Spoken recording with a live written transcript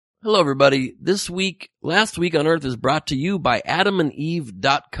Hello, everybody. Last Week on Earth is brought to you by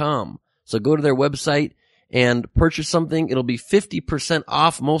AdamandEve.com. So go to their website and purchase something. It'll be 50%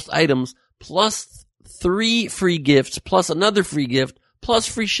 off most items, plus 3 free gifts, plus another free gift, plus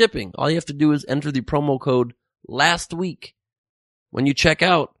free shipping. All you have to do is enter the promo code last week when you check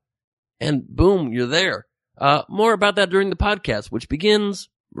out, and boom, you're there. More about that during the podcast, which begins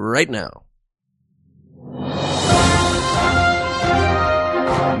right now.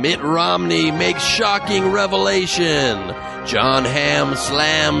 Mitt Romney makes shocking revelation. Jon Hamm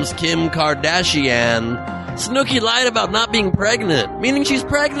slams Kim Kardashian. Snooki lied about not being pregnant, meaning she's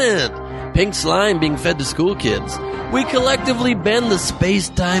pregnant. Pink slime being fed to school kids. We collectively bend the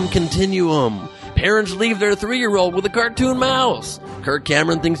space-time continuum. Parents leave their 3-year-old with a cartoon mouse. Kirk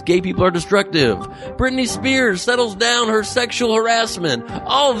Cameron thinks gay people are destructive. Britney Spears settles down her sexual harassment.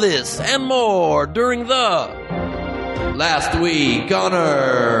 All this and more during the Last Week on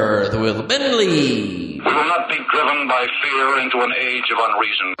Earth with Ben Lee. We will not be driven by fear into an age of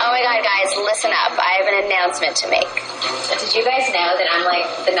unreason. Oh my God, guys, listen up. I have an announcement to make. Did you guys know that I'm like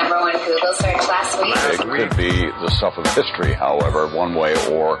the #1 Google search last week? It could be the stuff of history, however, one way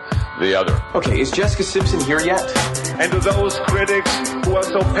or the other. Okay, is Jessica Simpson here yet? And to those critics who are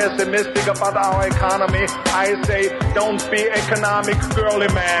so pessimistic about our economy, I say, don't be economic girly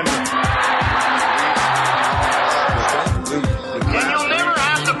man. And you'll never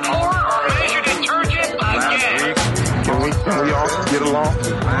have to pour or measure detergent again. Can we all get along?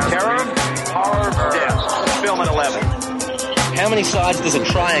 Terror, horror, death. Film at 11. How many sides does a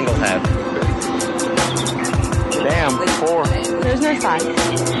triangle have? Damn, 4. There's no sign.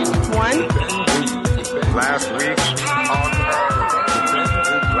 1. Last week on Earth.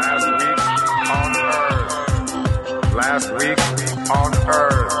 Last week on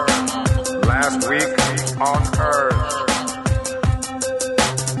Earth. Last week on Earth.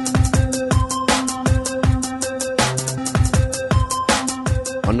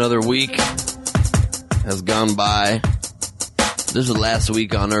 Another week has gone by. This is the last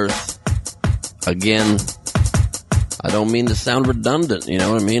week on Earth. Again, I don't mean to sound redundant, you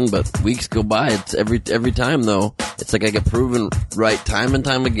know what I mean? But weeks go by. It's every time though. It's like I get proven right time and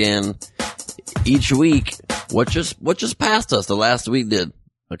time again. Each week, what just passed us, the last week did.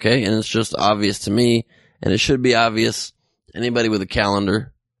 Okay? And it's just obvious to me, and it should be obvious to anybody with a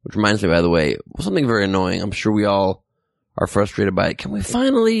calendar. Which reminds me, by the way, something very annoying. I'm sure we all are frustrated by it. Can we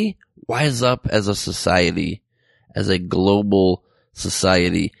finally wise up as a society, as a global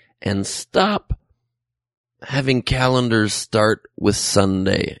society, and stop having calendars start with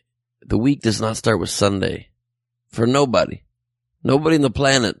Sunday? The week does not start with Sunday. For nobody. Nobody on the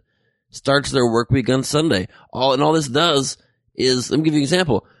planet starts their work week on Sunday. All this does is, let me give you an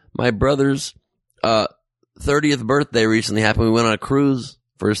example. My brother's 30th birthday recently happened. We went on a cruise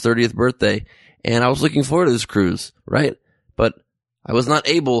for his 30th birthday, and I was looking forward to this cruise, right? But I was not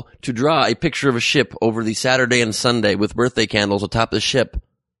able to draw a picture of a ship over the Saturday and Sunday with birthday candles atop the ship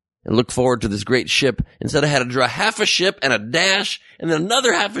and look forward to this great ship. Instead, I had to draw half a ship and a dash and then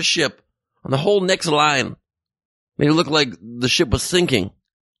another half a ship on the whole next line. Made it look like the ship was sinking.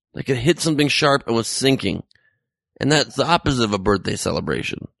 Like it hit something sharp and was sinking. And that's the opposite of a birthday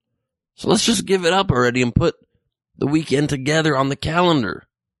celebration. So let's just give it up already and put the weekend together on the calendar.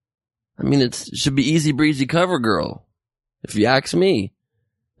 I mean, it should be easy breezy cover girl, if you ask me.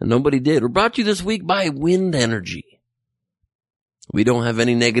 And nobody did. We're brought to you this week by wind energy. We don't have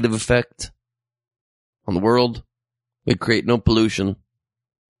any negative effect on the world. We create no pollution.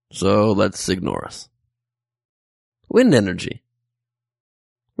 So let's ignore us. Wind energy.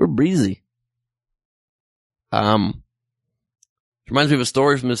 We're breezy. Reminds me of a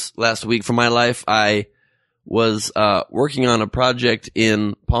story from this last week from my life. I was working on a project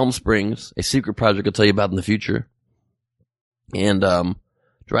in Palm Springs, a secret project I'll tell you about in the future. And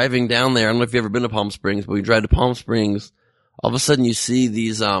driving down there, I don't know if you've ever been to Palm Springs, but we drive to Palm Springs, all of a sudden you see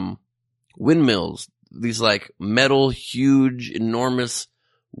these windmills, these like metal, huge, enormous,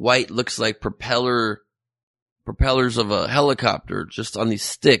 white, looks like propellers of a helicopter just on these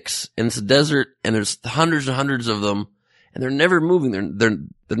sticks. And it's a desert, and there's hundreds and hundreds of them, and they're never moving. They're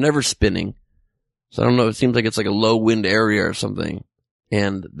never spinning. So I don't know, it seems like it's like a low wind area or something.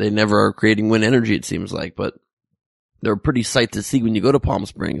 And they never are creating wind energy, it seems like, but they're a pretty sight to see when you go to Palm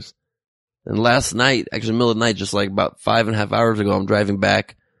Springs. And last night, actually in the middle of the night, just like about 5.5 hours ago, I'm driving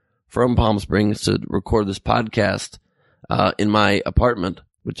back from Palm Springs to record this podcast, in my apartment,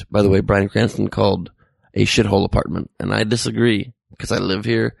 which, by the way, Bryan Cranston called a shithole apartment. And I disagree, because I live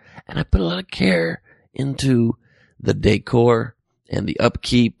here and I put a lot of care into the decor and the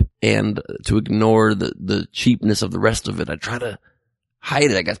upkeep and to ignore the cheapness of the rest of it. I try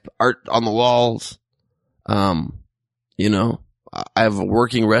hide it. I got art on the walls. You know, I have a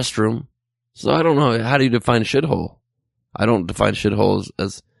working restroom. So I don't know. How do you define shithole? I don't define shithole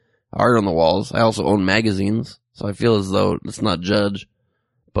as art on the walls. I also own magazines. So I feel as though let's not judge.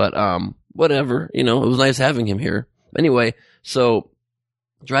 But, whatever. You know, it was nice having him here. Anyway, so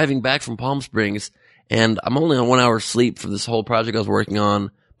driving back from Palm Springs, and I'm only on 1 hour sleep for this whole project I was working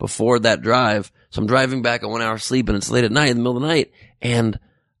on before that drive. So I'm driving back on 1 hour sleep, and it's late at night, in the middle of the night, and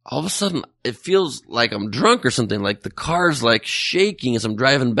all of a sudden it feels like I'm drunk or something, like the car's like shaking as I'm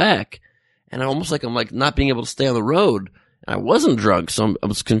driving back, and almost like I'm like not being able to stay on the road. And I wasn't drunk, so I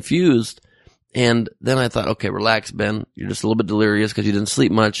was confused. And then I thought, okay, relax, Ben. You're just a little bit delirious because you didn't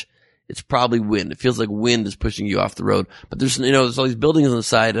sleep much. It's probably wind. It feels like wind is pushing you off the road. But there's all these buildings on the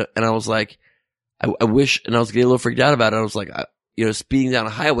side, and I was like, I wish, and I was getting a little freaked out about it. I was like, speeding down a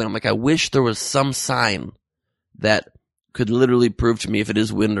highway. I'm like, I wish there was some sign that could literally prove to me if it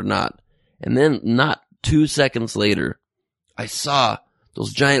is wind or not. And then not 2 seconds later, I saw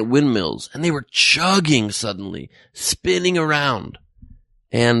those giant windmills, and they were chugging suddenly, spinning around.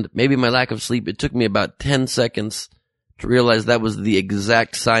 And maybe my lack of sleep, it took me about 10 seconds to realize that was the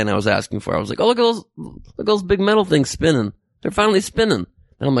exact sign I was asking for. I was like, oh, look at those big metal things spinning. They're finally spinning.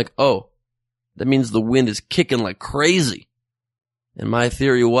 And I'm like, oh, that means the wind is kicking like crazy. And my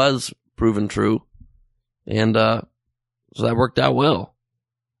theory was proven true. And, so that worked out well.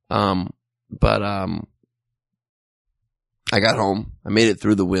 But I got home. I made it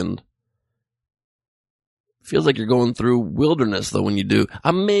through the wind. Feels like you're going through wilderness though when you do.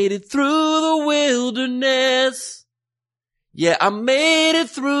 I made it through the wilderness. Yeah, I made it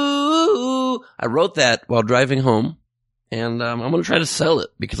through. I wrote that while driving home, and I'm going to try to sell it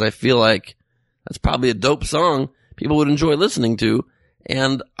because I feel like that's probably a dope song people would enjoy listening to,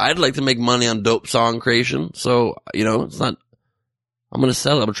 and I'd like to make money on dope song creation. So, it's not, I'm going to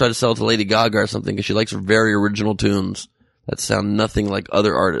sell it. I'm going to try to sell it to Lady Gaga or something because she likes her very original tunes that sound nothing like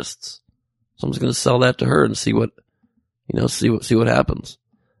other artists. So I'm just going to sell that to her and see what happens.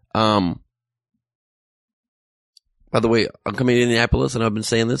 By the way, I'm coming to Indianapolis, and I've been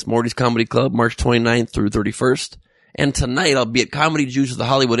saying this, Morty's Comedy Club, March 29th through 31st. And tonight I'll be at Comedy Juice at the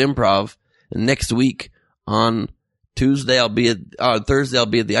Hollywood Improv. And next week on Thursday I'll be at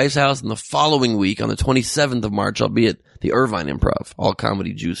the Ice House. And the following week on the 27th of March I'll be at the Irvine Improv. All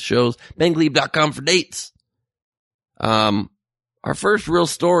Comedy Juice shows. BenGlebe.com for dates. Our first real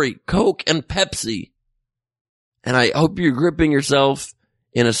story, Coke and Pepsi. And I hope you're gripping yourself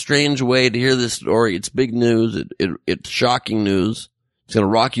in a strange way to hear this story. It's big news. It's shocking news. It's going to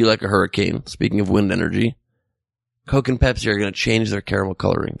rock you like a hurricane. Speaking of wind energy, Coke and Pepsi are going to change their caramel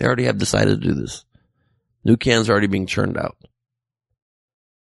coloring. They already have decided to do this. New cans are already being churned out.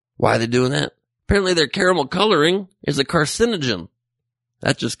 Why are they doing that? Apparently their caramel coloring is a carcinogen.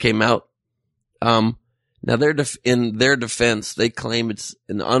 That just came out. Now in their defense, they claim it's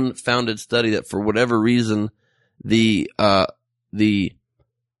an unfounded study that for whatever reason, the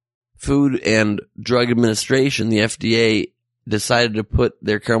Food and Drug Administration, the FDA, decided to put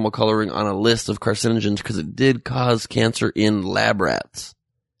their caramel coloring on a list of carcinogens because it did cause cancer in lab rats.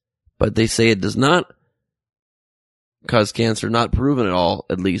 But they say it does not cause cancer, not proven at all,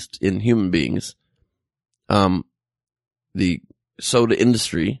 at least in human beings. The soda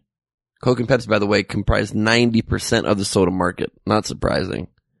industry, Coke and Pepsi, by the way, comprise 90% of the soda market. Not surprising,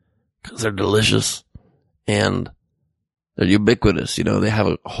 because they're delicious and they're ubiquitous. They have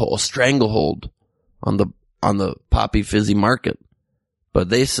a whole stranglehold on the poppy fizzy market. But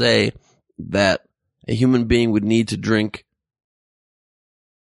they say that a human being would need to drink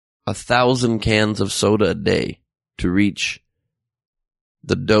 1,000 cans of soda a day to reach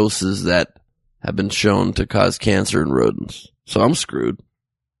the doses that have been shown to cause cancer in rodents. So I'm screwed.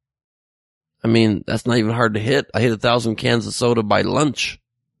 I mean, that's not even hard to hit. I hit 1,000 cans of soda by lunch.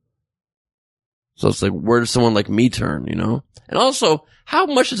 So it's like, where does someone like me turn, And also, how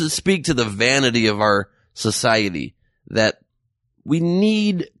much does it speak to the vanity of our society that we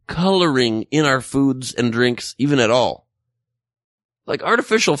need coloring in our foods and drinks even at all? Like,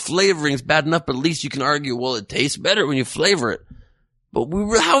 artificial flavoring's bad enough, but at least you can argue, well, it tastes better when you flavor it. But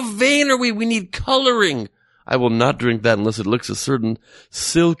how vain are we? We need coloring. I will not drink that unless it looks a certain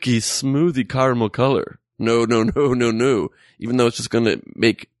silky, smoothie caramel color. No. Even though it's just going to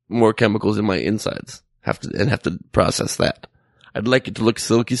make more chemicals in my insides. Have to process that. I'd like it to look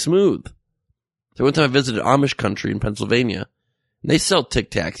silky smooth. So one time I visited Amish country in Pennsylvania, and they sell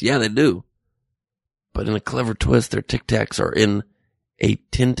Tic Tacs. Yeah, they do. But in a clever twist, their Tic Tacs are in a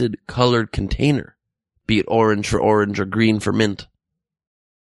tinted, colored container, be it orange for orange or green for mint.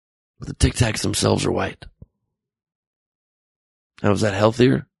 But the Tic Tacs themselves are white. Now, is that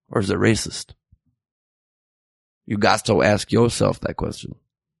healthier or is it racist? You got to ask yourself that question.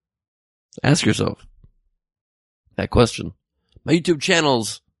 Ask yourself that question. My YouTube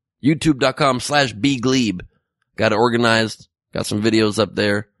channels, youtube.com/bglebe. Got it organized. Got some videos up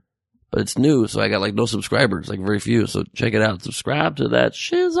there. But it's new, so I got like no subscribers, like very few. So check it out. Subscribe to that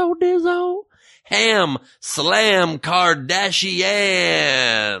Shizzo Dizzo. Ham Slam Kardashian.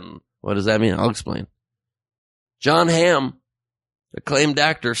 What does that mean? I'll explain. Jon Hamm, acclaimed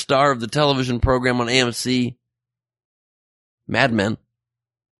actor, star of the television program on AMC, Mad Men,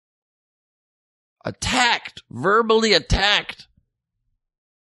 verbally attacked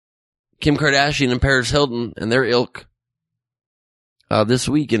Kim Kardashian and Paris Hilton and their ilk this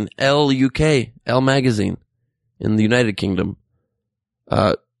week in Elle magazine in the United Kingdom.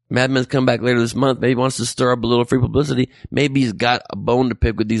 Mad Men's come back later this month. Maybe he wants to stir up a little free publicity. Maybe he's got a bone to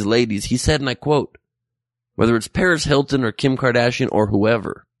pick with these ladies. He said, and I quote, whether it's Paris Hilton or Kim Kardashian or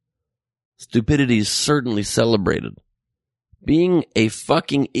whoever, stupidity is certainly celebrated. Being a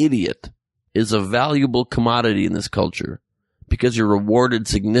fucking idiot is a valuable commodity in this culture because you're rewarded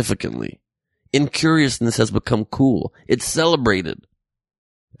significantly. Incuriousness has become cool. It's celebrated.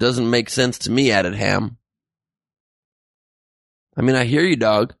 Doesn't make sense to me, added Ham. I mean, I hear you,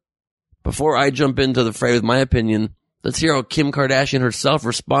 dog. Before I jump into the fray with my opinion, let's hear how Kim Kardashian herself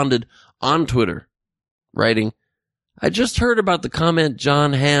responded on Twitter, writing, I just heard about the comment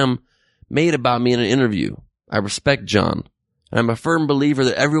Jon Hamm made about me in an interview. I respect Jon, and I'm a firm believer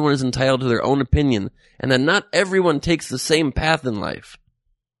that everyone is entitled to their own opinion and that not everyone takes the same path in life.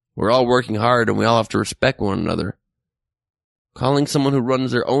 We're all working hard and we all have to respect one another. Calling someone who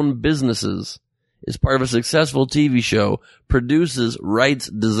runs their own businesses, is part of a successful TV show, produces, writes,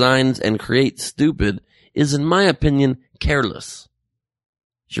 designs, and creates stupid, is, in my opinion, careless.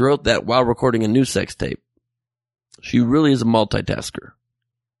 She wrote that while recording a new sex tape. She really is a multitasker.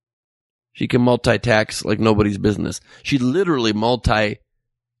 She can multitask like nobody's business. She literally multi-taxes,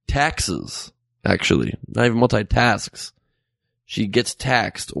 actually. Not even multitasks. She gets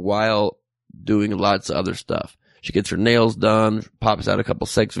taxed while doing lots of other stuff. She gets her nails done, pops out a couple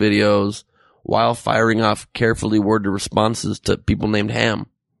sex videos, while firing off carefully worded responses to people named Ham.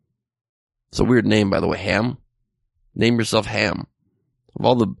 It's a weird name, by the way, Ham. Name yourself Ham. Of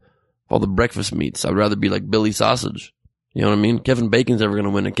all the breakfast meats, I'd rather be like Billy Sausage. You know what I mean? Kevin Bacon's never going to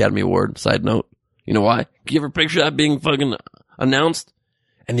win an Academy Award. Side note. You know why? Can you ever picture that being fucking announced?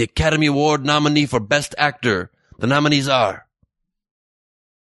 And the Academy Award nominee for Best Actor. The nominees are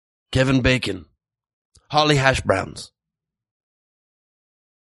Kevin Bacon, Holly Hash Browns,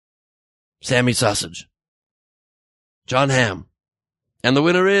 Sammy Sausage, Jon Hamm, and the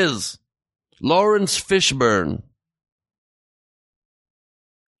winner is Lawrence Fishburne.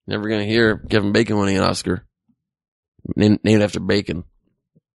 Never gonna hear Kevin Bacon winning an Oscar named after bacon.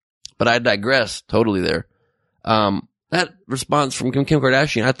 But I digress totally there. That response from Kim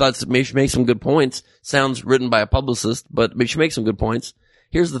Kardashian, I thought she makes some good points. Sounds written by a publicist, but she makes some good points.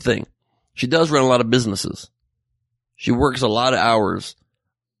 Here's the thing. She does run a lot of businesses. She works a lot of hours.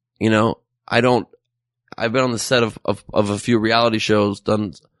 You know, I've been on the set of a few reality shows,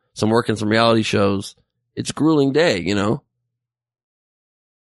 done some work in some reality shows. It's a grueling day, you know?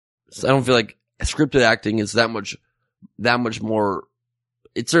 So I don't feel like scripted acting is that much more.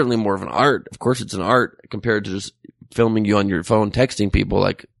 It's certainly more of an art. Of course it's an art compared to just filming you on your phone, texting people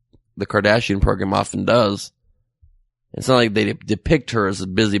like the Kardashian program often does. It's not like they depict her as a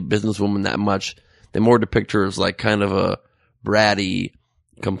busy businesswoman that much. They more depict her as like kind of a bratty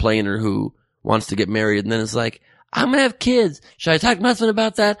complainer who wants to get married and then it's like, I'm going to have kids. Should I talk to my husband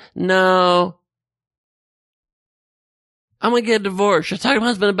about that? No. I'm going to get a divorce. Should I talk to my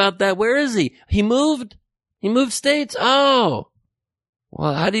husband about that? Where is he? He moved? He moved states? Oh.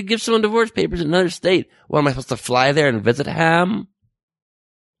 Well, how do you give someone divorce papers in another state? What, am I supposed to fly there and visit Ham?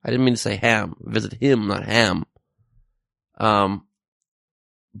 I didn't mean to say Ham. Visit him, not Ham.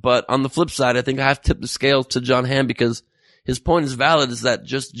 But on the flip side, I think I have to tip the scales to Jon Hamm because his point is valid, is that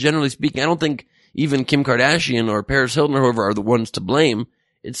just generally speaking, I don't think even Kim Kardashian or Paris Hilton or whoever are the ones to blame.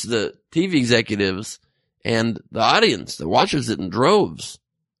 It's the TV executives and the audience that watches it in droves,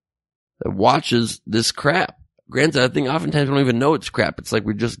 that watches this crap. Granted, I think oftentimes we don't even know it's crap. It's like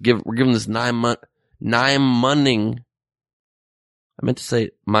we're given this nine-monthing. I meant to say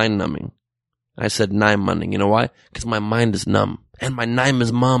mind-numbing. I said nine-munning. You know why? Because my mind is numb. And my name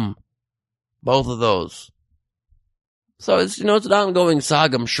is mum. Both of those. So it's, you know, it's an ongoing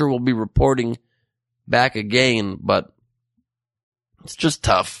saga. I'm sure we'll be reporting back again, but it's just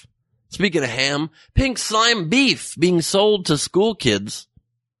tough. Speaking of Ham, pink slime beef being sold to school kids.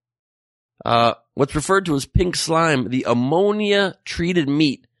 When what's referred to as pink slime, the ammonia-treated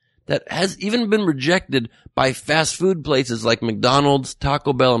meat that has even been rejected by fast food places like McDonald's,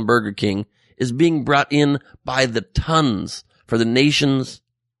 Taco Bell, and Burger King, is being brought in by the tons for the nation's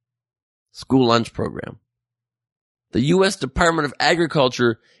school lunch program. The U.S. Department of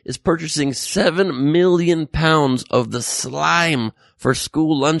Agriculture is purchasing 7 million pounds of the slime for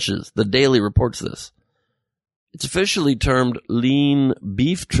school lunches. The Daily reports this. It's officially termed lean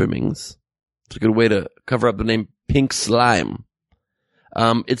beef trimmings. It's a good way to cover up the name pink slime.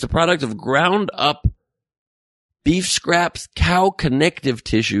 It's a product of ground up beef scraps, cow connective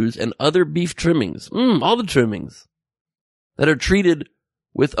tissues, and other beef trimmings. All the trimmings that are treated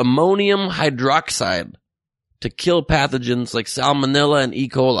with ammonium hydroxide to kill pathogens like salmonella and E.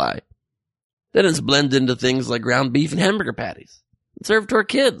 coli. Then it's blended into things like ground beef and hamburger patties and served to our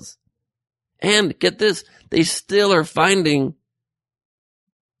kids. And get this, they still are finding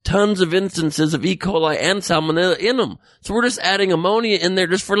tons of instances of E. coli and salmonella in them. So we're just adding ammonia in there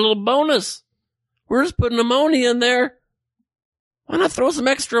just for a little bonus. We're just putting ammonia in there. Why not throw some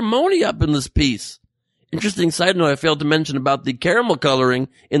extra ammonia up in this piece? Interesting side note I failed to mention about the caramel coloring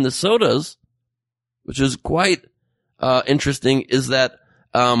in the sodas, which is quite interesting, is that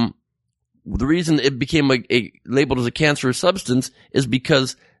the reason it became labeled as a cancerous substance is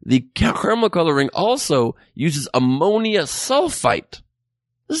because the caramel coloring also uses ammonia sulfite.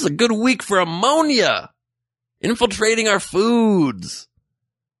 This is a good week for ammonia infiltrating our foods.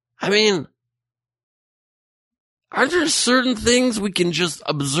 I mean, are there certain things we can just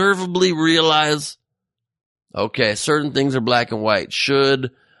observably realize? Okay, certain things are black and white.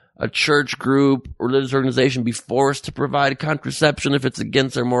 Should a church group or religious organization be forced to provide contraception if it's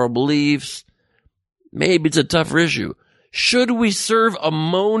against their moral beliefs? Maybe it's a tougher issue. Should we serve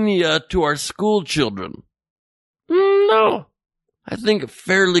ammonia to our school children? No. I think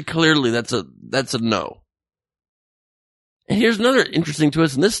fairly clearly that's a no. And here's another interesting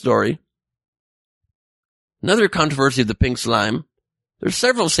twist in this story. Another controversy of the pink slime. There's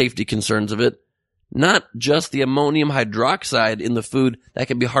several safety concerns of it. Not just the ammonium hydroxide in the food that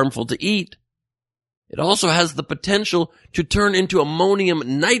can be harmful to eat. It also has the potential to turn into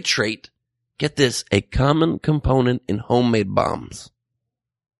ammonium nitrate. Get this, a common component in homemade bombs.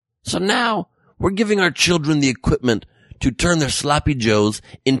 So now we're giving our children the equipment to turn their sloppy joes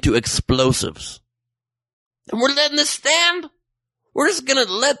into explosives. And we're letting this stand? We're just gonna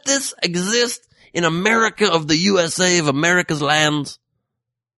let this exist in America of the USA, of America's lands?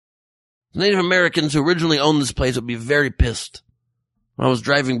 Native Americans who originally owned this place would be very pissed. When I was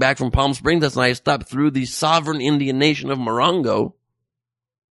driving back from Palm Springs last night, I stopped through the sovereign Indian nation of Morongo.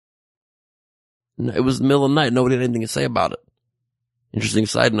 It was the middle of the night. Nobody had anything to say about it. Interesting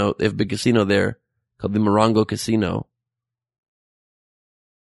side note, they have a big casino there called the Morongo Casino.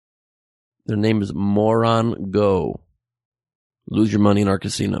 Their name is Moron Go. Lose your money in our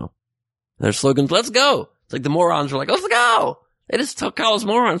casino. And their slogan's, let's go. It's like the morons are like, let's go. They just call us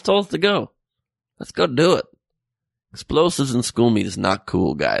morons, told us to go. Let's go do it. Explosives in school meat is not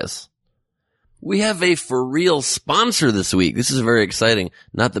cool, guys. We have a for real sponsor this week. This is very exciting.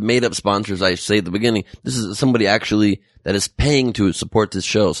 Not the made up sponsors I say at the beginning. This is somebody actually that is paying to support this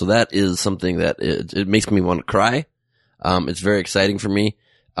show. So that is something that it makes me want to cry. It's very exciting for me.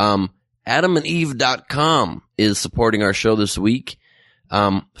 AdamandEve.com is supporting our show this week.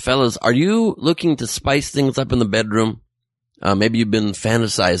 Fellas, are you looking to spice things up in the bedroom? Maybe you've been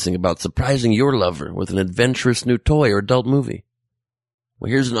fantasizing about surprising your lover with an adventurous new toy or adult movie. Well,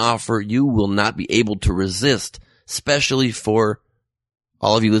 here's an offer you will not be able to resist, especially for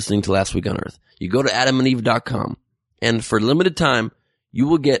all of you listening to Last Week on Earth. You go to AdamandEve.com, and for a limited time, you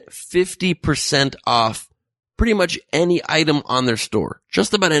will get 50% off pretty much any item on their store.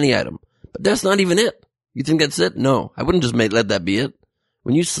 Just about any item. But that's not even it. You think that's it? No. I wouldn't just let that be it.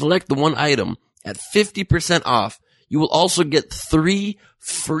 When you select the one item at 50% off, you will also get 3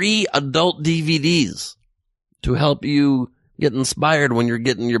 free adult DVDs to help you get inspired when you're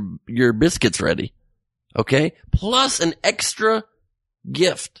getting your biscuits ready. Okay? Plus an extra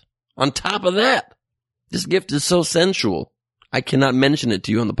gift on top of that. This gift is so sensual, I cannot mention it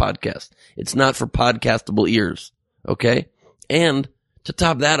to you on the podcast. It's not for podcastable ears. Okay? And to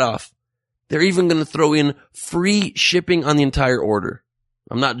top that off, they're even going to throw in free shipping on the entire order.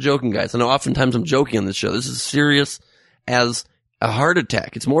 I'm not joking, guys. I know oftentimes I'm joking on this show. This is serious as a heart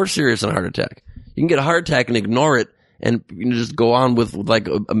attack. It's more serious than a heart attack. You can get a heart attack and ignore it and you can just go on with like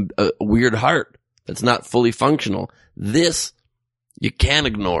a weird heart that's not fully functional. This you can't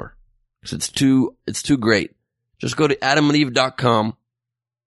ignore because it's too great. Just go to AdamandEve.com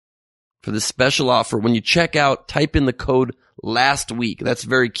for this special offer. When you check out, type in the code last week. That's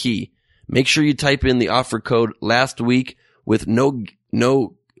very key. Make sure you type in the offer code last week with no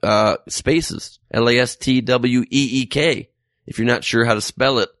spaces. LASTWEEK. If you're not sure how to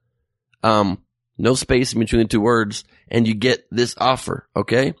spell it, no space in between the two words, and you get this offer,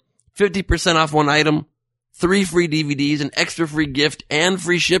 okay? 50% off one item, 3 free DVDs, an extra free gift, and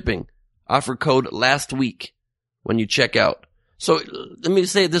free shipping. Offer code last week when you check out. So let me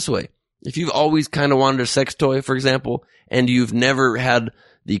say it this way. If you've always kind of wanted a sex toy, for example, and you've never had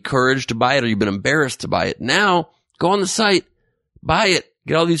the courage to buy it or you've been embarrassed to buy it, now go on the site, buy it,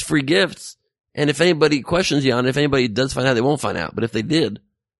 get all these free gifts. And if anybody questions you on it, if anybody does find out, they won't find out. But if they did,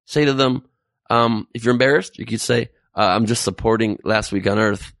 say to them, if you're embarrassed, you could say, I'm just supporting Last Week on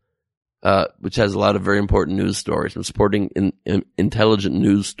Earth, which has a lot of very important news stories. I'm supporting intelligent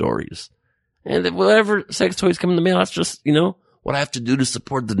news stories. And if whatever sex toys come in the mail, that's just, what I have to do to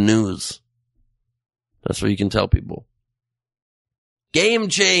support the news. That's what you can tell people. Game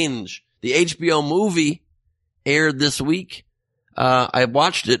Change, the HBO movie, aired this week. I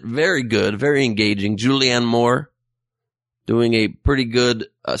watched it. Very good, very engaging. Julianne Moore doing a pretty good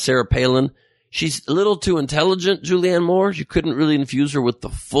Sarah Palin. She's a little too intelligent, Julianne Moore. You couldn't really infuse her with the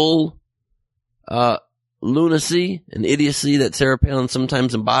full lunacy and idiocy that Sarah Palin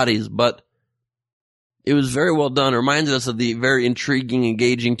sometimes embodies, but it was very well done. It reminded us of the very intriguing,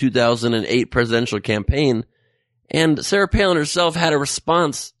 engaging 2008 presidential campaign. And Sarah Palin herself had a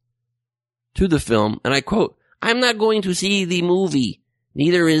response to the film, and I quote, "I'm not going to see the movie.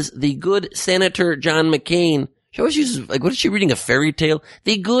 Neither is the good Senator John McCain." She always uses, what is she reading, a fairy tale?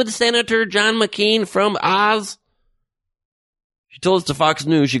 The good Senator John McCain from Oz. She told us to Fox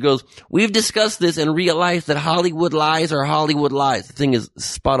News, she goes, "We've discussed this and realized that Hollywood lies are Hollywood lies." The thing is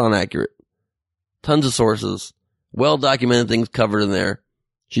spot on accurate. Tons of sources, well-documented things covered in there.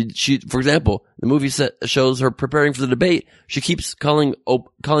 She, for example, the movie shows her preparing for the debate. She keeps calling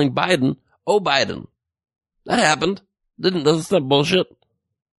Biden, "Oh, Biden." That happened. That's not bullshit.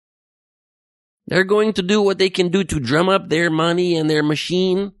 They're going to do what they can do to drum up their money and their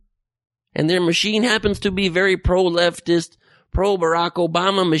machine. And their machine happens to be very pro-leftist, pro-Barack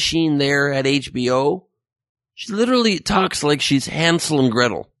Obama machine there at HBO. She literally talks like she's Hansel and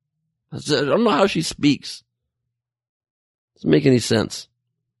Gretel. I don't know how she speaks. Doesn't make any sense.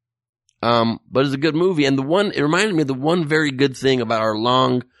 But it's a good movie. And it reminded me of the one very good thing about our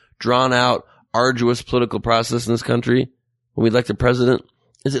long, drawn-out, arduous political process in this country when we elect a president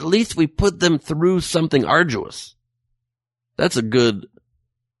is at least we put them through something arduous. That's a good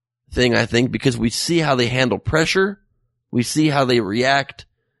thing, I think, because we see how they handle pressure. We see how they react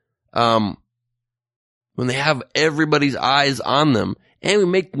when they have everybody's eyes on them, and we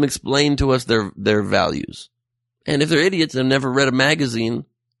make them explain to us their values. And if they're idiots and have never read a magazine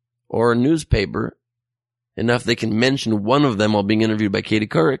or a newspaper enough they can mention one of them while being interviewed by Katie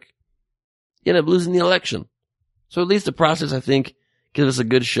Couric, you end up losing the election. So at least the process, I think, gives us a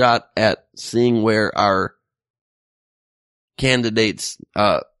good shot at seeing where our candidates'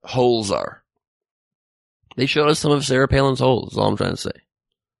 holes are. They showed us some of Sarah Palin's holes, is all I'm trying to say.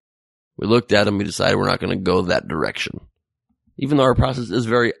 We looked at them, we decided we're not going to go that direction. Even though our process is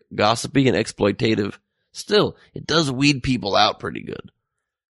very gossipy and exploitative, still, it does weed people out pretty good.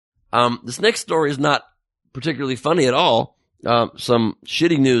 This next story is not particularly funny at all. Some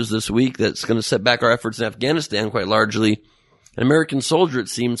shitty news this week that's going to set back our efforts in Afghanistan quite largely. An American soldier, it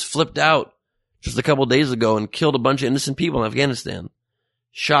seems, flipped out just a couple days ago and killed a bunch of innocent people in Afghanistan.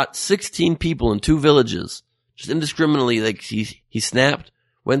 Shot 16 people in 2 villages, just indiscriminately. Like he snapped,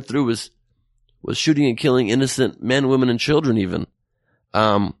 went through, was shooting and killing innocent men, women, and children even.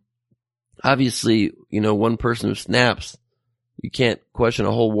 Obviously, one person who snaps, you can't question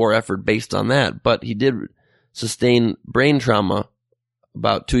a whole war effort based on that, but he did sustain brain trauma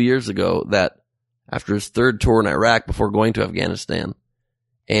about 2 years ago that after his 3rd tour in Iraq before going to Afghanistan.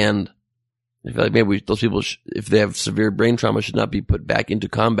 And I feel like maybe those people, if they have severe brain trauma, should not be put back into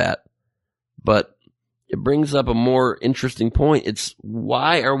combat. But it brings up a more interesting point. It's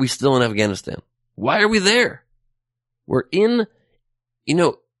why are we still in Afghanistan? Why are we there? We're in,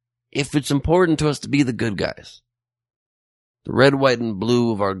 if it's important to us to be the good guys, the red, white, and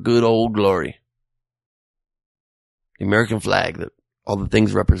blue of our good old glory, the American flag that all the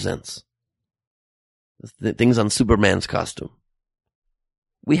things represents, the things on Superman's costume.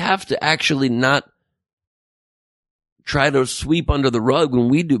 We have to actually not try to sweep under the rug when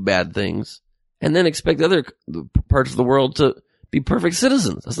we do bad things and then expect other parts of the world to be perfect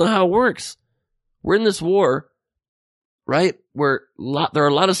citizens. That's not how it works. We're in this war, right, where there are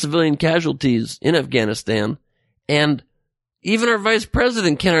a lot of civilian casualties in Afghanistan, and even our vice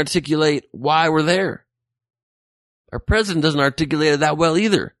president can't articulate why we're there. Our president doesn't articulate it that well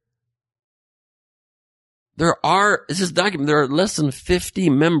either. there are less than 50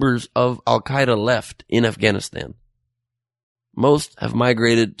 members of Al-Qaeda left in Afghanistan. Most have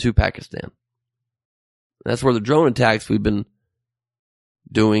migrated to Pakistan. That's where the drone attacks we've been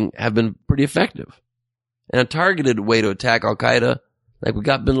doing have been pretty effective. And a targeted way to attack Al-Qaeda, like we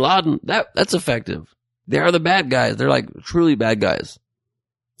got bin Laden, that's effective. They are the bad guys. They're like truly bad guys.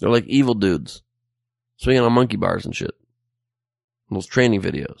 They're like evil dudes swinging on monkey bars and shit. Those training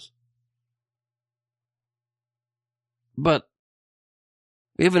videos. But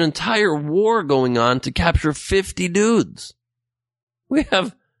we have an entire war going on to capture 50 dudes. We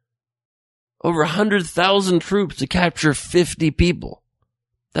have over 100,000 troops to capture 50 people.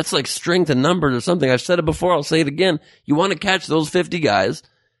 That's like strength in numbers or something. I've said it before. I'll say it again. You want to catch those 50 guys,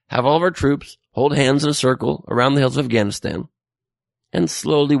 have all of our troops hold hands in a circle around the hills of Afghanistan, and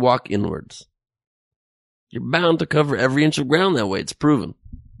slowly walk inwards. You're bound to cover every inch of ground that way. It's proven.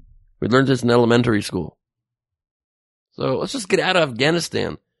 We learned this in elementary school. So let's just get out of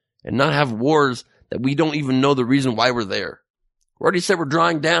Afghanistan and not have wars that we don't even know the reason why we're there. We already said we're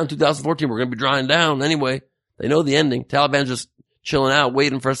drawing down. 2014, we're going to be drawing down anyway. They know the ending. Taliban's just chilling out,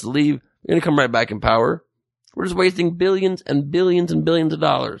 waiting for us to leave. We're going to come right back in power. We're just wasting billions and billions and billions of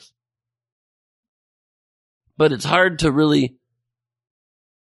dollars. But it's hard to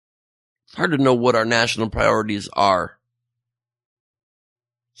know what our national priorities are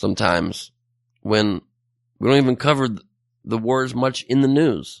sometimes when we don't even cover the wars much in the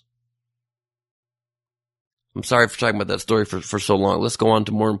news. I'm sorry for talking about that story for so long. Let's go on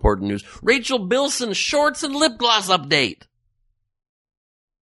to more important news. Rachel Bilson shorts and lip gloss update.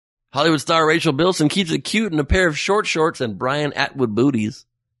 Hollywood star Rachel Bilson keeps it cute in a pair of short shorts and Brian Atwood booties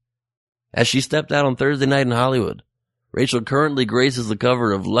as she stepped out on Thursday night in Hollywood. Rachel currently graces the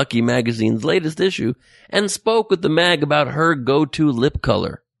cover of Lucky magazine's latest issue and spoke with the mag about her go-to lip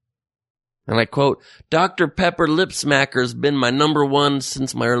color. And I quote, Dr. Pepper Lip Smacker has been my number one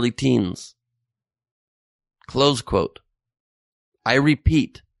since my early teens. Close quote. I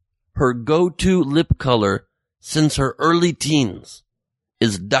repeat, her go-to lip color since her early teens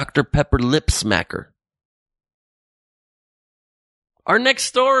is Dr. Pepper Lip Smacker. Our next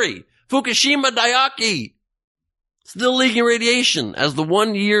story, Fukushima Daiichi, still leaking radiation as the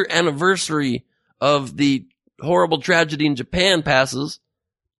 1-year anniversary of the horrible tragedy in Japan passes.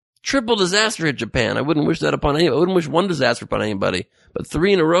 Triple disaster hit Japan. I wouldn't wish that upon anybody. I wouldn't wish one disaster upon anybody. But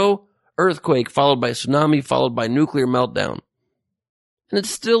 3 in a row, earthquake followed by tsunami, followed by nuclear meltdown. And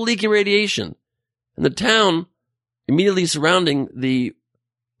it's still leaking radiation. And the town immediately surrounding the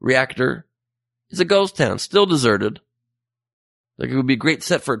reactor is a ghost town, still deserted. Like it would be a great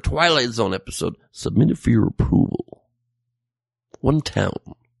set for a Twilight Zone episode. Submitted for your approval. One town,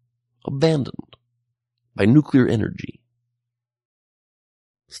 abandoned by nuclear energy.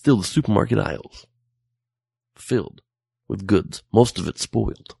 Still the supermarket aisles, filled with goods, most of it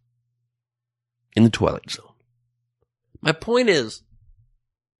spoiled, in the Twilight Zone. My point is,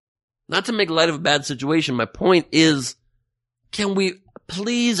 not to make light of a bad situation, my point is, can we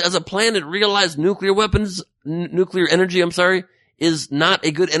please, as a planet, realize nuclear energy, is not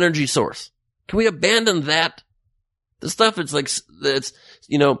a good energy source? Can we abandon that? The stuff, it's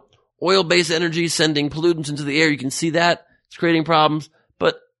oil-based energy sending pollutants into the air. You can see that. It's creating problems.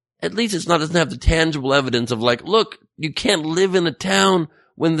 But at least doesn't have the tangible evidence of like, look, you can't live in a town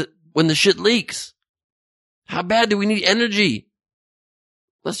when the shit leaks. How bad do we need energy?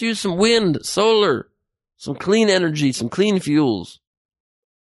 Let's use some wind, solar, some clean energy, some clean fuels.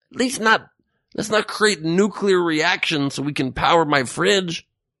 Let's not create nuclear reactions so we can power my fridge.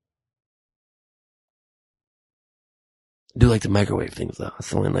 I do like to microwave things though.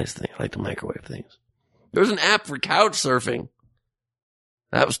 That's the only nice thing. I like to microwave things. There's an app for couch surfing.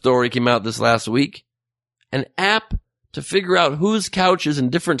 That story came out this last week. An app to figure out whose couches in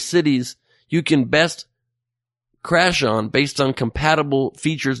different cities you can best crash on based on compatible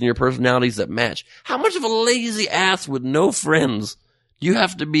features in your personalities that match. How much of a lazy ass with no friends do you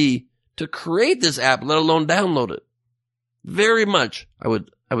have to be to create this app, let alone download it? Very much, I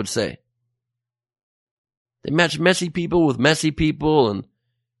would say. They match messy people with messy people and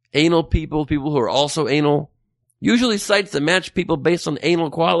anal people who are also anal. Usually sites that match people based on anal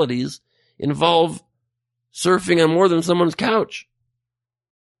qualities involve surfing on more than someone's couch.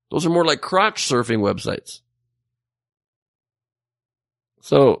 Those are more like crotch surfing websites.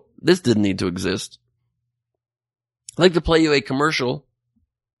 So this didn't need to exist. I'd like to play you a commercial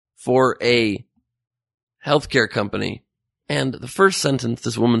for a healthcare company. And the first sentence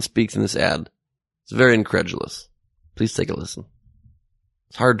this woman speaks in this ad is very incredulous. Please take a listen.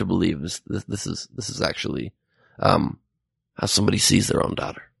 It's hard to believe this is actually how somebody sees their own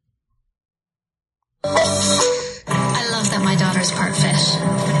daughter. I love that my daughter's part fish,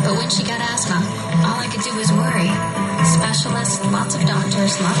 but when she got asthma, all I could do was worry. Specialists, lots of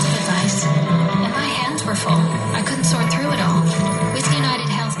doctors, lots of advice, and my hands were full. I couldn't sort through it all. With United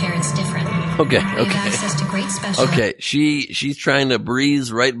Healthcare, it's different. Okay. We have access to great specialists. Okay, she's trying to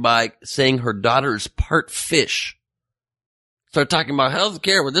breeze right by saying her daughter's part fish. Start talking about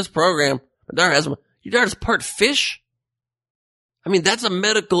healthcare with this program. My daughter has your daughter's part fish? I mean, that's a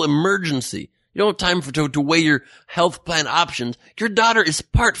medical emergency. You don't have time to weigh your health plan options. Your daughter is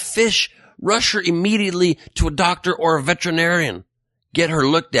part fish. Rush her immediately to a doctor or a veterinarian. Get her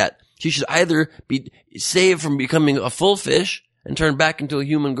looked at. She should either be saved from becoming a full fish and turn back into a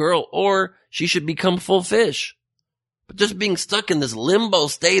human girl, or she should become full fish. But just being stuck in this limbo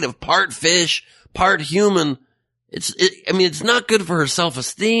state of part fish, part human, it's not good for her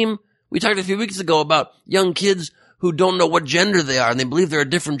self-esteem. We talked a few weeks ago about young kids who don't know what gender they are and they believe they're a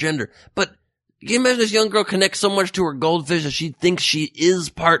different gender. But can you imagine this young girl connects so much to her goldfish that she thinks she is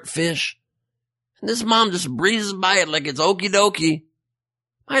part fish? And this mom just breezes by it like it's okie dokie.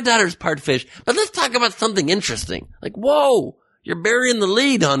 My daughter's part fish. But let's talk about something interesting. Like, whoa, you're burying the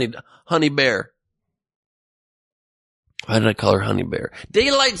lead, honey bear. Why did I call her honey bear?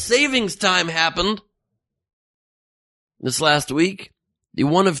 Daylight savings time happened this last week. The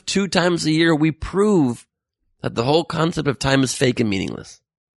one of 2 times a year we prove that the whole concept of time is fake and meaningless.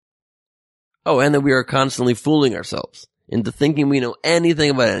 Oh, and that we are constantly fooling ourselves into thinking we know anything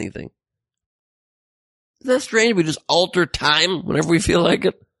about anything. Is that strange? We just alter time whenever we feel like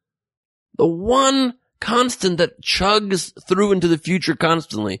it. The one constant that chugs through into the future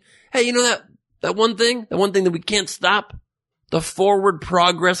constantly. Hey, you know that one thing that we can't stop? The forward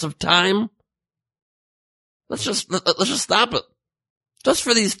progress of time? Let's just stop it. Just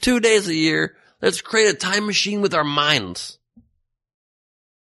for these 2 days a year, let's create a time machine with our minds.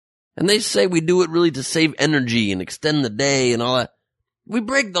 And they say we do it really to save energy and extend the day and all that. We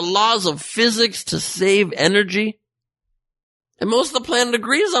break the laws of physics to save energy. And most of the planet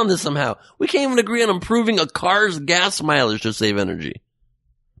agrees on this somehow. We can't even agree on improving a car's gas mileage to save energy.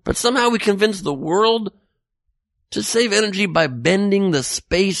 But somehow we convince the world to save energy by bending the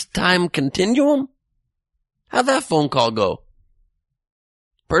space-time continuum? How'd that phone call go?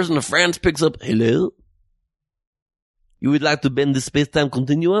 Person in France picks up, hello? You would like to bend the space-time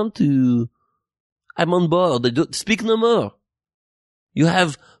continuum to... I'm on board. Speak no more. You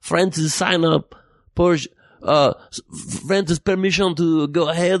have France's sign up for France's permission to go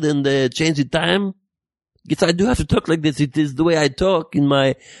ahead and change the time. Yes, I do have to talk like this. It is the way I talk in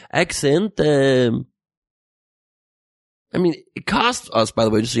my accent. I mean, it costs us, by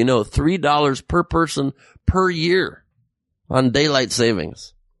the way, just so you know, $3 per person per year on daylight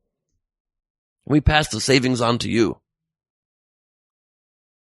savings. We pass the savings on to you.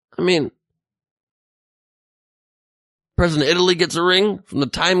 I mean, President of Italy gets a ring from the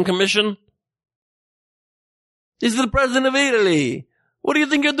Time Commission. This is the President of Italy. What do you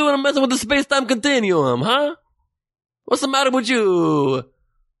think you're doing messing with the space-time continuum, huh? What's the matter with you?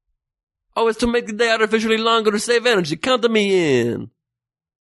 Oh, it's to make the day artificially longer to save energy. Count me in.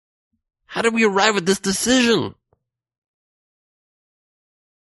 How did we arrive at this decision?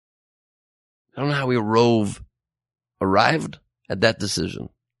 I don't know how we arrived at that decision.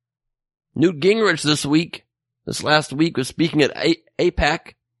 Newt Gingrich this last week was speaking at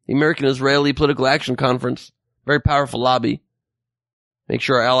AIPAC, the American Israeli Political Action Conference. Very powerful lobby. Make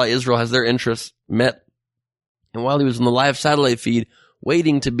sure our ally Israel has their interests met. And while he was in the live satellite feed,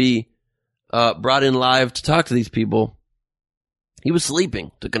 waiting to be brought in live to talk to these people, he was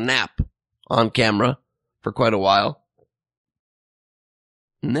sleeping, took a nap on camera for quite a while.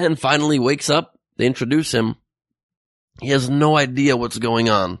 And then finally wakes up. They introduce him. He has no idea what's going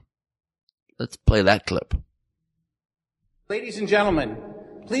on. Let's play that clip. Ladies and gentlemen,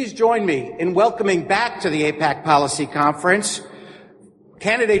 please join me in welcoming back to the AIPAC Policy Conference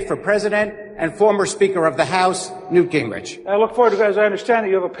candidate for president and former Speaker of the House, Newt Gingrich. I look forward to, as I understand that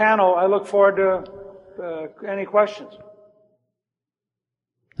you have a panel, I look forward to any questions.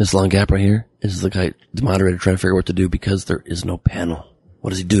 This long gap right here is the guy, the moderator, trying to figure out what to do because there is no panel. What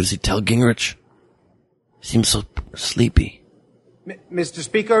does he do? Does he tell Gingrich? He seems so sleepy. Mr.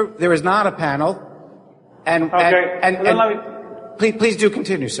 Speaker, there is not a panel. Please do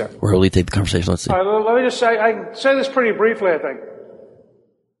continue, sir. Where will he take the conversation? Let's see. All right, let me just say, I can say this pretty briefly, I think.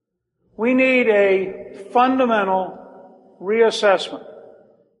 We need a fundamental reassessment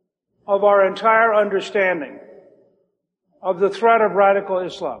of our entire understanding of the threat of radical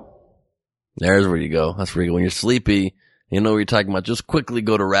Islam. There's where you go. That's where you go. When you're sleepy, you know what you're talking about. Just quickly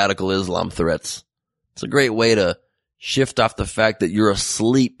go to radical Islam threats. It's a great way to shift off the fact that you're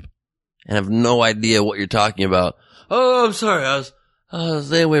asleep and have no idea what you're talking about. Oh, I'm sorry. I was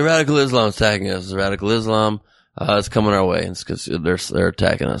saying radical Islam's attacking us. Radical Islam, is coming our way. It's because they're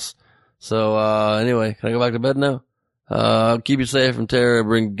attacking us. So, anyway, can I go back to bed now? Keep you safe from terror,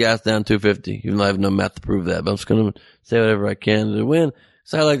 bring gas down 250, even though I have no math to prove that, but I'm just gonna say whatever I can to win.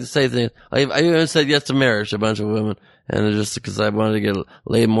 So I like to say things. I even said yes to marriage to a bunch of women, and it's just because I wanted to get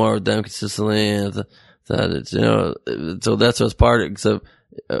laid more with them consistently, and that it's, so that's what's part of it, except,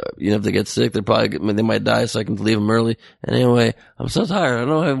 if they get sick, they might die, so I can leave them early. And anyway, I'm so tired. I don't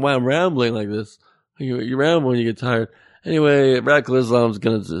know why I'm rambling like this. You ramble when you get tired. Anyway, radical Islam's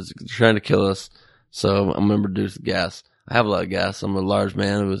trying to kill us. So I'm going to reduce the gas. I have a lot of gas. I'm a large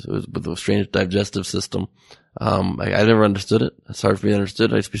man with a strange digestive system. I never understood it. It's hard for me to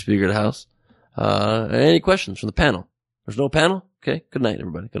understand. I used to be Speaker of the House. Any questions from the panel? There's no panel? Okay. Good night,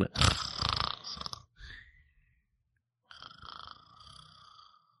 everybody. Good night.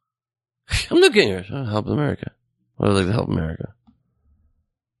 I'm looking here. Help America. What would I like to help America?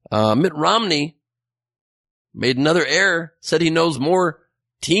 Mitt Romney made another error, said he knows more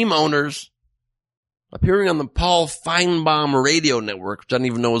team owners, appearing on the Paul Feinbaum radio network, which I didn't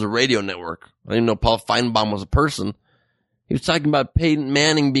even know was a radio network. I didn't even know Paul Feinbaum was a person. He was talking about Peyton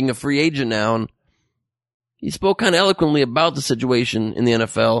Manning being a free agent now, and he spoke kind of eloquently about the situation in the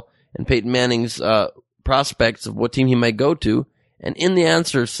NFL and Peyton Manning's prospects of what team he might go to, and in the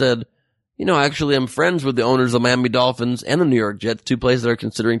answer said, actually I'm friends with the owners of the Miami Dolphins and the New York Jets, two places that are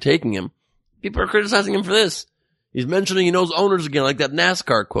considering taking him. People are criticizing him for this. He's mentioning he knows owners again, like that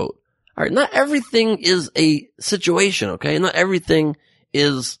NASCAR quote. All right, not everything is a situation, okay? Not everything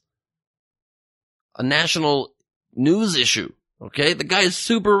is a national news issue, okay? The guy is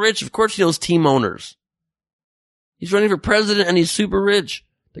super rich. Of course he knows team owners. He's running for president and he's super rich.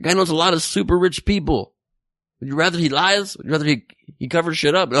 The guy knows a lot of super rich people. Would you rather he lies? Would you rather he covers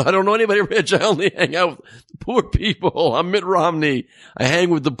shit up? No, I don't know anybody rich. I only hang out with poor people. I'm Mitt Romney. I hang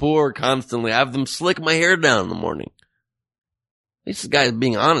with the poor constantly. I have them slick my hair down in the morning. At least the guy is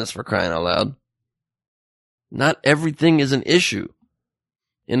being honest, for crying out loud. Not everything is an issue.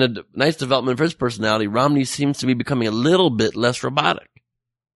 In a nice development for his personality, Romney seems to be becoming a little bit less robotic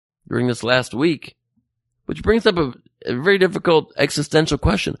during this last week, which brings up a very difficult existential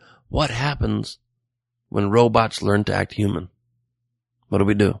question. What happens when robots learn to act human? What do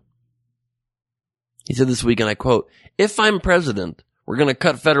we do? He said this week, and I quote, "If I'm president, we're going to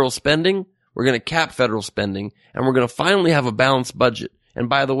cut federal spending, we're going to cap federal spending, and we're going to finally have a balanced budget. And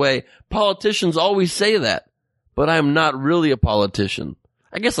by the way, politicians always say that, but I'm not really a politician.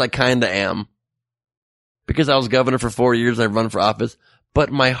 I guess I kind of am. Because I was governor for 4 years, I've run for office, but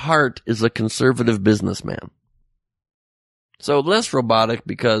my heart is a conservative businessman." So less robotic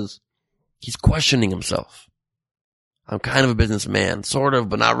because he's questioning himself. I'm kind of a businessman, sort of,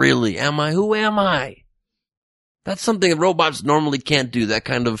 but not really. Am I? Who am I? That's something that robots normally can't do, that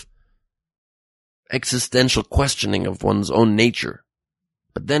kind of existential questioning of one's own nature.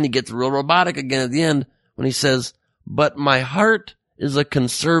 But then he gets real robotic again at the end when he says, but my heart is a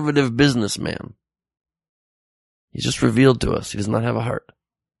conservative businessman. He's just revealed to us he does not have a heart.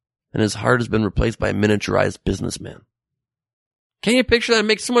 And his heart has been replaced by a miniaturized businessman. Can you picture that? It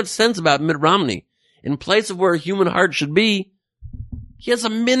makes so much sense about Mitt Romney. In place of where a human heart should be, he has a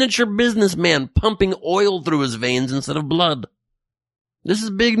miniature businessman pumping oil through his veins instead of blood. This is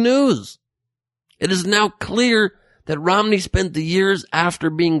big news. It is now clear that Romney spent the years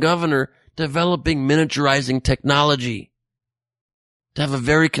after being governor developing miniaturizing technology to have a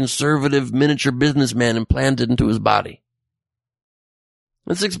very conservative miniature businessman implanted into his body.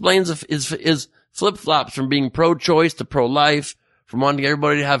 This explains his flip-flops from being pro-choice to pro-life, from wanting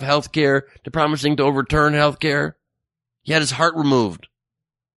everybody to have health care to promising to overturn health care. He had his heart removed.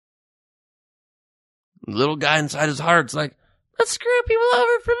 The little guy inside his heart's like, let's screw people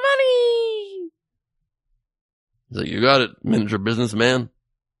over for money. He's like, you got it, miniature businessman.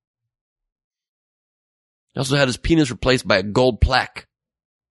 He also had his penis replaced by a gold plaque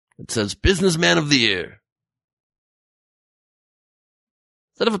that says Businessman of the Year.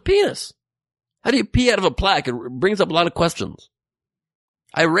 Instead of a penis. How do you pee out of a plaque? It brings up a lot of questions.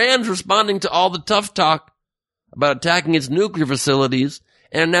 Iran's responding to all the tough talk about attacking its nuclear facilities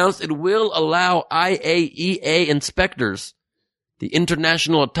and announced it will allow IAEA inspectors, the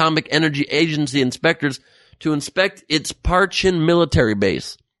International Atomic Energy Agency inspectors, to inspect its Parchin military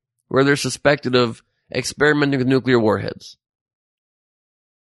base, where they're suspected of experimenting with nuclear warheads,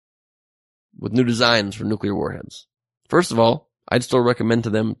 with new designs for nuclear warheads. First of all, I'd still recommend to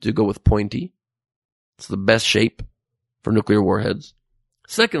them to go with pointy. It's the best shape for nuclear warheads.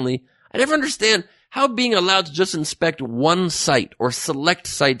 Secondly, I never understand how being allowed to just inspect one site or select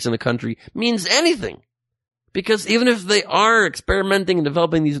sites in a country means anything. Because even if they are experimenting and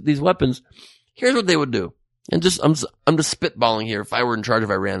developing these weapons, here's what they would do. And I'm just spitballing here if I were in charge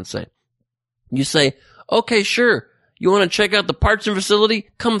of Iran, say. You say, okay, sure, you want to check out the Parchin facility?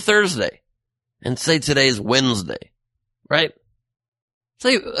 Come Thursday. And say today is Wednesday. Right?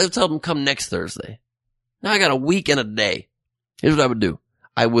 Tell them come next Thursday. Now I got a week and a day. Here's what I would do.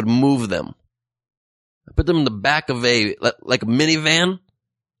 I would move them. I put them in the back of like a minivan,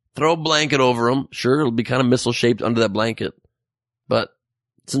 throw a blanket over them. Sure, it'll be kind of missile shaped under that blanket, but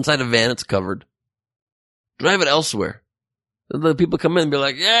it's inside a van, it's covered. Drive it elsewhere. The people come in and be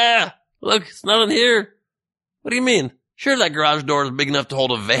like, yeah, look, it's not in here. What do you mean? Sure, that garage door is big enough to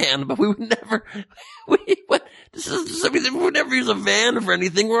hold a van, but we would never, we would never use a van for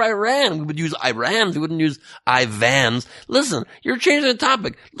anything. We're Iran. We would use Irans. We wouldn't use I-vans. Listen, you're changing the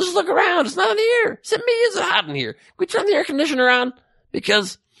topic. Just look around. It's not in here. Send me, is it hot in here? Can we turn the air conditioner on?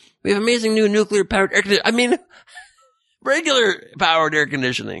 Because we have amazing new nuclear powered air conditioning. I mean, regular powered air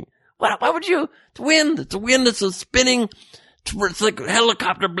conditioning. Why would you? It's wind. It's a wind. It's a spinning. It's like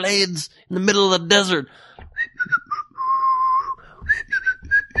helicopter blades in the middle of the desert.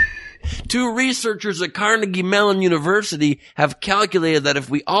 Two researchers at Carnegie Mellon University have calculated that if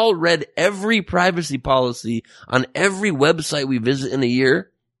we all read every privacy policy on every website we visit in a year,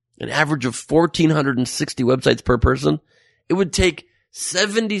 an average of 1,460 websites per person, it would take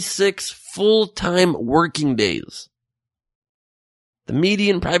 76 full-time working days. The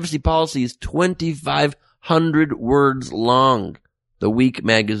median privacy policy is 2,500 words long, The Week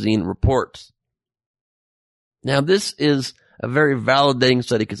magazine reports. Now, this is a very validating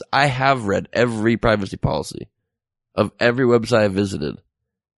study because I have read every privacy policy of every website I've visited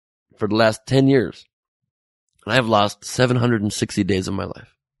for the last 10 years. And I've lost 760 days of my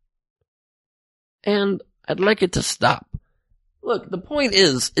life. And I'd like it to stop. Look, the point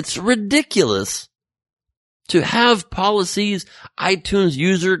is, it's ridiculous to have policies, iTunes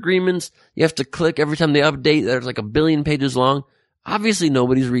user agreements, you have to click every time they update, there's like 1 billion pages long. Obviously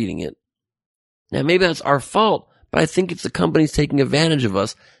nobody's reading it. Now maybe that's our fault, but I think it's the companies taking advantage of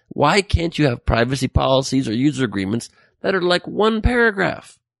us. Why can't you have privacy policies or user agreements that are like one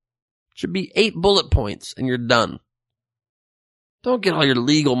paragraph? It should be 8 bullet points and you're done. Don't get all your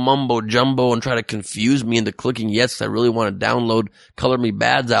legal mumbo jumbo and try to confuse me into clicking yes 'cause I really want to download Color Me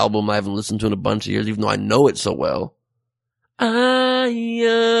Bad's album I haven't listened to in a bunch of years, even though I know it so well. I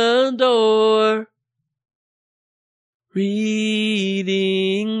adore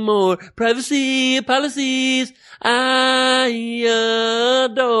reading more privacy policies. I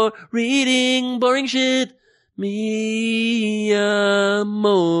adore reading boring shit. Me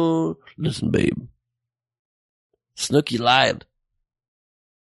amor. Listen, babe. Snooki lied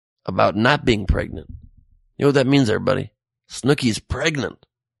about not being pregnant. You know what that means, everybody? Snooki's pregnant.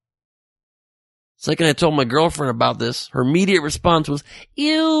 The second I told my girlfriend about this, her immediate response was,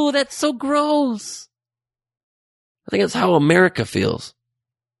 ew, that's so gross. I think that's how America feels.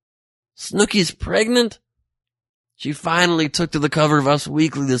 Snooki's pregnant? She finally took to the cover of Us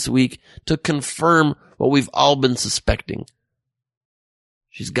Weekly this week to confirm what we've all been suspecting.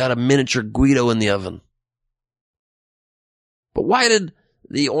 She's got a miniature Guido in the oven. But why did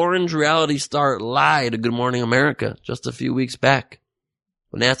the orange reality star lie to Good Morning America just a few weeks back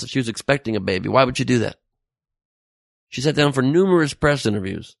when asked if she was expecting a baby? Why would she do that? She sat down for numerous press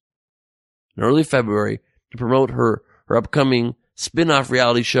interviews in early February to promote her upcoming spin-off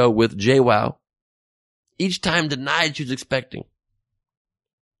reality show with JWoww. Each time denied she was expecting.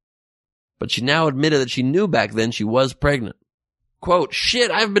 But she now admitted that she knew back then she was pregnant. Quote, shit,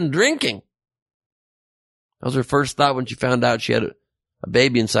 I've been drinking. That was her first thought when she found out she had a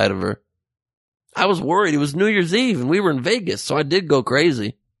baby inside of her. I was worried. It was New Year's Eve and we were in Vegas, so I did go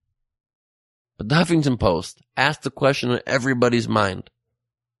crazy. But the Huffington Post asked the question on everybody's mind.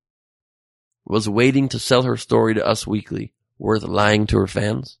 Was waiting to sell her story to Us Weekly worth lying to her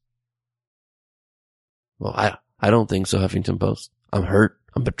fans? Well, I don't think so, Huffington Post. I'm hurt.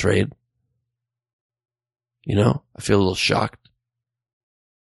 I'm betrayed. You know, I feel a little shocked.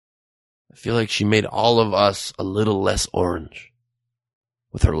 I feel like she made all of us a little less orange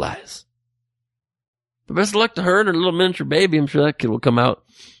with her lies. But best of luck to her and her little miniature baby. I'm sure that kid will come out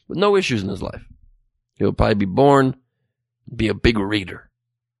with no issues in his life. He'll probably be born, be a big reader.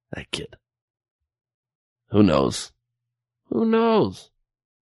 That kid. Who knows? Who knows?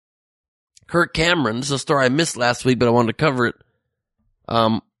 Kirk Cameron, this is a story I missed last week, but I wanted to cover it.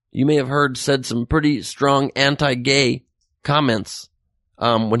 You may have heard said some pretty strong anti-gay comments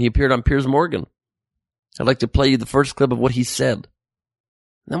when he appeared on Piers Morgan. I'd like to play you the first clip of what he said.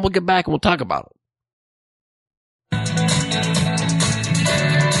 Then we'll get back and we'll talk about it.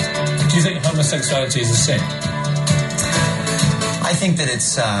 homosexuality is a sin? I think that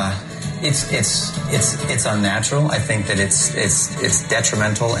it's unnatural. I think that it's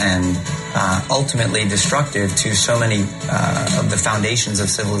detrimental and ultimately destructive to so many of the foundations of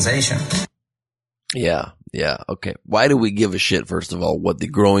civilization. Yeah, okay. Why do we give a shit, first of all, what the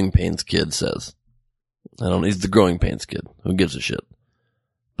Growing Pains kid says? He's the Growing Pains kid. Who gives a shit?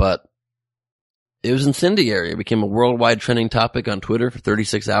 But it was incendiary. It became a worldwide trending topic on Twitter for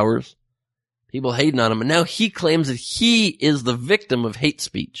 36 hours. People hating on him, and now he claims that he is the victim of hate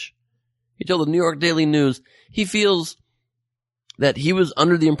speech. He told the New York Daily News he feels that he was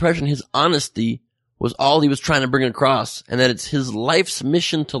under the impression his honesty was all he was trying to bring across, and that it's his life's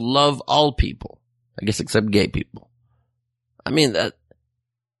mission to love all people. I guess except gay people. I mean, that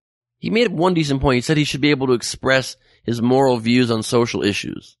he made one decent point. He said he should be able to express his moral views on social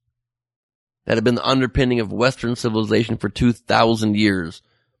issues that have been the underpinning of Western civilization for 2,000 years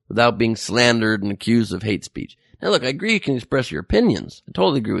without being slandered and accused of hate speech. Now look, I agree you can express your opinions. I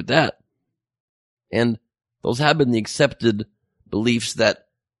totally agree with that. And those have been the accepted beliefs that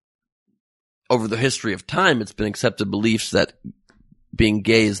over the history of time, it's been accepted beliefs that being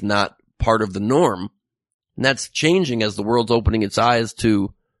gay is not part of the norm. And that's changing as the world's opening its eyes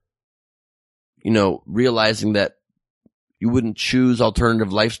to, realizing that you wouldn't choose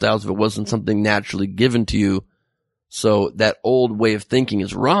alternative lifestyles if it wasn't something naturally given to you. So that old way of thinking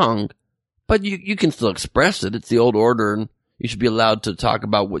is wrong, but you can still express it. It's the old order, and you should be allowed to talk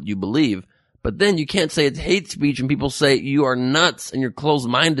about what you believe. But then you can't say it's hate speech and people say you are nuts and you're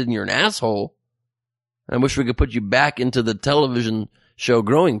closed-minded and you're an asshole. I wish we could put you back into the television show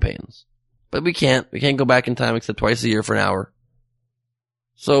Growing Pains. But we can't. We can't go back in time except twice a year for an hour.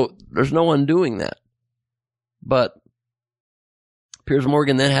 So there's no one doing that. But Piers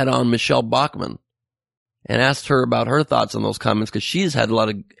Morgan then had on Michelle Bachmann and asked her about her thoughts on those comments, because she's had a lot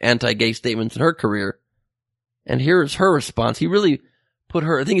of anti-gay statements in her career. And here's her response. He really put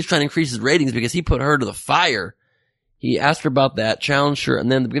her, I think he's trying to increase his ratings because he put her to the fire. He asked her about that, challenged her, and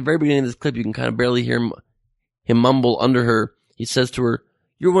then at the very beginning of this clip, you can kind of barely hear him mumble under her. He says to her,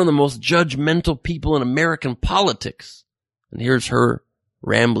 "You're one of the most judgmental people in American politics." And here's her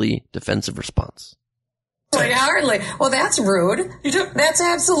rambly, defensive response. Hardly. Well, that's rude. That's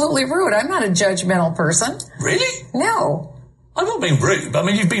absolutely rude. I'm not a judgmental person. Really? No. I'm not being rude, but I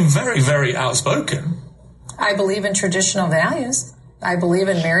mean, you've been very, very outspoken. I believe in traditional values. I believe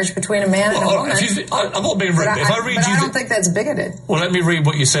in marriage between a man and a woman. I'm not being rude. I don't think that's bigoted. Well, let me read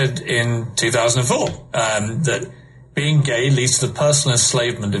what you said in 2004, that being gay leads to the personal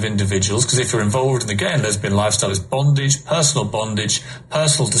enslavement of individuals, because if you're involved in the gay and lesbian lifestyle, it's bondage, personal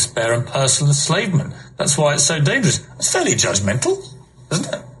despair, and personal enslavement. That's why it's so dangerous. It's fairly judgmental,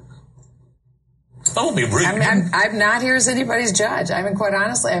 isn't it? I won't be rude. I'm not here as anybody's judge. I mean, quite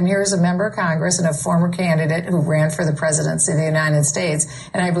honestly, I'm here as a member of Congress and a former candidate who ran for the presidency of the United States.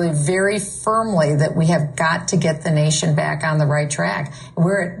 And I believe very firmly that we have got to get the nation back on the right track.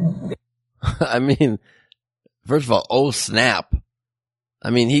 I mean, first of all, oh snap.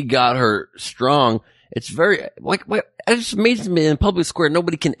 I mean, he got her strong. It's very, it just amazes me in public square,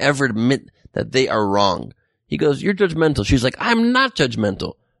 nobody can ever admit that they are wrong. He goes, "You're judgmental." She's like, "I'm not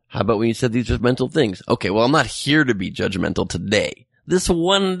judgmental." How about when you said these judgmental things? Okay, well, I'm not here to be judgmental today. This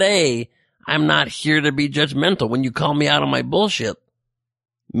one day, I'm not here to be judgmental. When you call me out on my bullshit,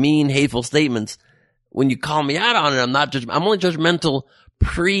 mean, hateful statements, when you call me out on it, I'm not I'm only judgmental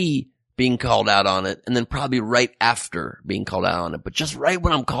being called out on it, and then probably right after being called out on it. But just right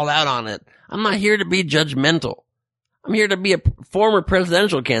when I'm called out on it, I'm not here to be judgmental. I'm here to be a former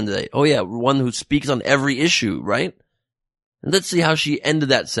presidential candidate. Oh yeah, one who speaks on every issue, right? And let's see how she ended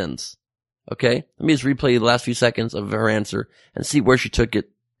that sentence. Okay? Let me just replay the last few seconds of her answer and see where she took it,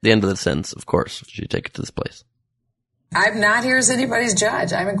 the end of the sentence, of course. She take it to this place. I'm not here as anybody's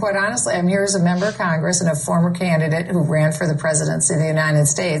judge. I mean, quite honestly, I'm here as a member of Congress and a former candidate who ran for the presidency of the United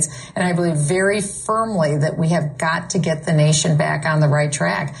States. And I believe very firmly that we have got to get the nation back on the right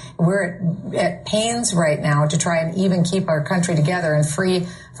track. We're at pains right now to try and even keep our country together and free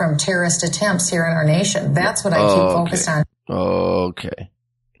from terrorist attempts here in our nation. That's what I keep focused on. Okay.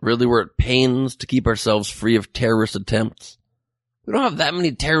 Really, we're at pains to keep ourselves free of terrorist attempts? We don't have that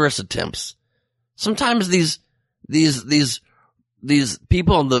many terrorist attempts. Sometimes these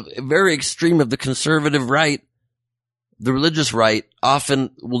people on the very extreme of the conservative right, the religious right,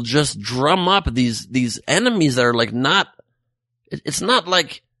 often will just drum up these enemies that are like it's not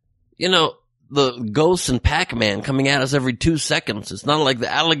like, the ghosts in Pac-Man coming at us every 2 seconds. It's not like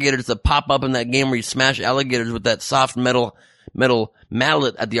the alligators that pop up in that game where you smash alligators with that soft metal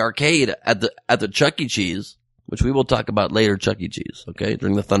mallet at the arcade at the Chuck E. Cheese. which we will talk about later, Chuck E. Cheese, okay,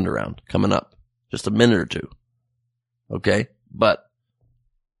 during the Thunder Round, coming up. Just a minute or two. Okay? But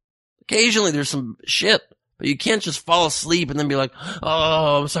occasionally there's some shit, but you can't just fall asleep and then be like,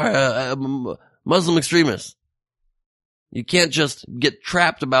 oh, I'm sorry, I'm a Muslim extremist. You can't just get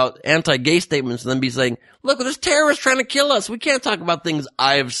trapped about anti-gay statements and then be saying, look, there's terrorists trying to kill us. We can't talk about things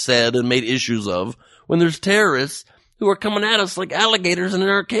I've said and made issues of when there's terrorists who are coming at us like alligators in an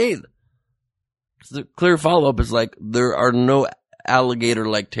arcade. The clear follow-up is like, there are no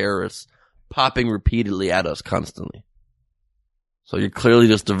alligator-like terrorists popping repeatedly at us constantly. So you're clearly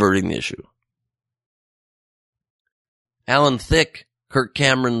just diverting the issue. Alan Thicke, Kirk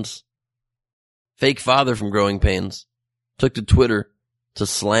Cameron's fake father from Growing Pains, took to Twitter to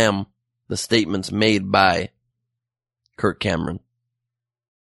slam the statements made by Kirk Cameron.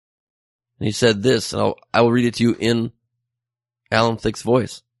 And he said this, and I will read it to you in Alan Thicke's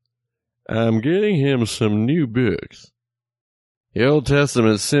voice. I'm getting him some new books. The Old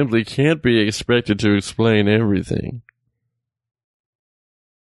Testament simply can't be expected to explain everything.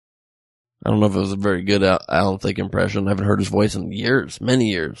 I don't know if it was a very good Alan Thicke impression. I haven't heard his voice in years, many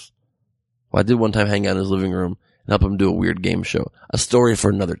years. Well, I did one time hang out in his living room and help him do a weird game show. A story for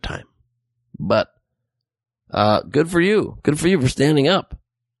another time. But, good for you. Good for you for standing up.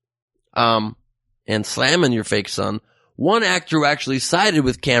 And slamming your fake son. One actor who actually sided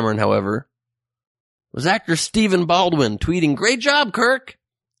with Cameron, however, was actor Stephen Baldwin, tweeting, "Great job, Kirk.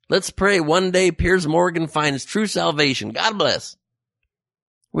 Let's pray one day Piers Morgan finds true salvation. God bless."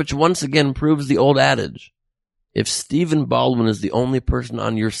 Which once again proves the old adage. If Stephen Baldwin is the only person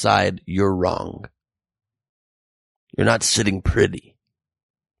on your side, you're wrong. You're not sitting pretty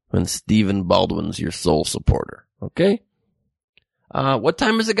when Stephen Baldwin's your sole supporter. Okay? What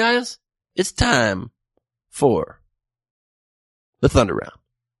time is it, guys? It's time for the Thunder Round.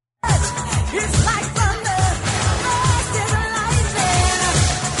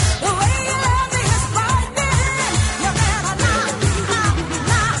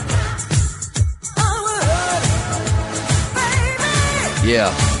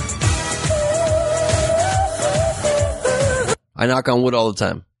 Yeah. I knock on wood all the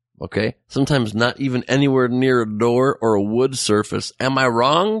time, okay? Sometimes not even anywhere near a door or a wood surface. Am I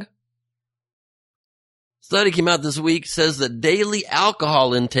wrong? Study came out this week, says that daily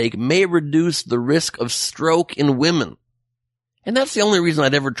alcohol intake may reduce the risk of stroke in women. And that's the only reason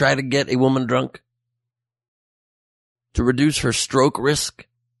I'd ever try to get a woman drunk. To reduce her stroke risk.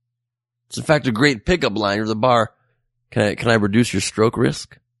 It's in fact a great pickup line at the bar. Can I reduce your stroke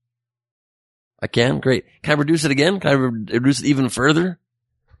risk? I can? Great. Can I reduce it again? Can I reduce it even further?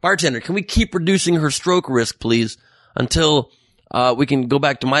 Bartender, can we keep reducing her stroke risk, please, until we can go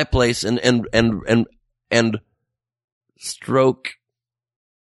back to my place and stroke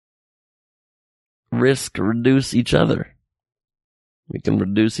risk reduce each other. We can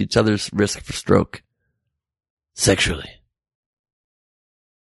reduce each other's risk for stroke sexually.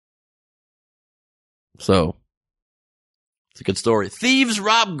 So, it's a good story. Thieves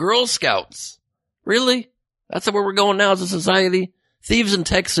rob Girl Scouts. Really? That's where we're going now as a society? Thieves in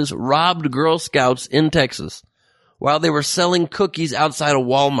Texas robbed Girl Scouts in Texas while they were selling cookies outside a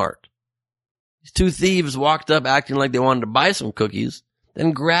Walmart. These two thieves walked up acting like they wanted to buy some cookies,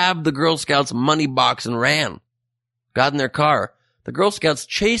 then grabbed the Girl Scouts' money box and ran. Got in their car. The Girl Scouts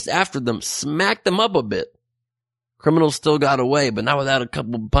chased after them, smacked them up a bit. Criminals still got away, but not without a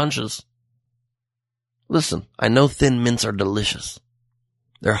couple of punches. Listen, I know Thin Mints are delicious.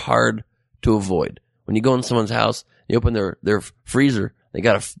 They're hard to avoid. When you go in someone's house, you open their freezer, they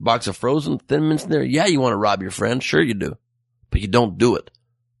got a box of frozen Thin Mints in there. Yeah, you want to rob your friend. Sure you do. But you don't do it.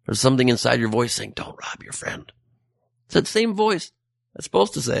 There's something inside your voice saying, don't rob your friend. It's that same voice that's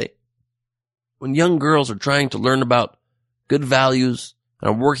supposed to say, when young girls are trying to learn about good values and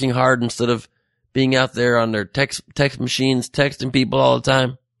are working hard instead of being out there on their text machines, texting people all the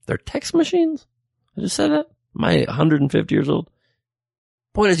time. They're text machines? I just said that? Am I 150 years old?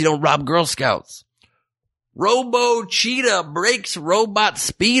 Point is, you don't rob Girl Scouts. Robo Cheetah breaks robot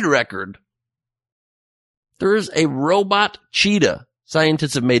speed record. There is a robot cheetah.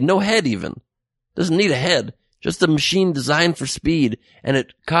 Scientists have made no head even. Doesn't need a head. Just a machine designed for speed, and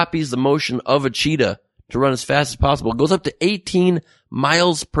it copies the motion of a cheetah to run as fast as possible. It goes up to 18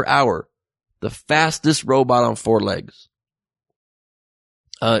 miles per hour. The fastest robot on four legs.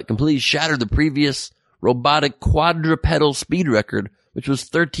 It completely shattered the previous robotic quadrupedal speed record, which was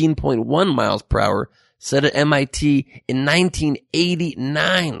 13.1 miles per hour, set at MIT in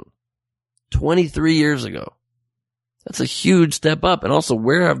 1989. 23 years ago. That's a huge step up. And also,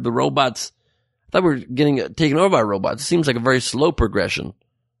 where have the robots... I thought we were getting taken over by robots. It seems like a very slow progression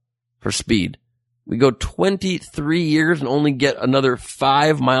for speed. We go 23 years and only get another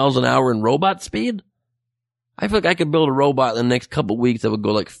 5 miles an hour in robot speed? I feel like I could build a robot in the next couple weeks that would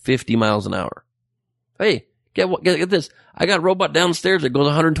go like 50 miles an hour. Hey, get this. I got a robot downstairs that goes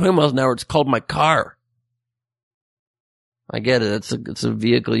 120 miles an hour. It's called my car. I get it. It's a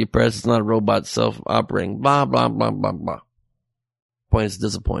vehicle you press. It's not a robot self-operating. Blah, blah, blah, blah, blah. Point is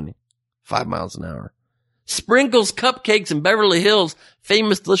disappointing. 5 miles an hour. Sprinkles Cupcakes in Beverly Hills,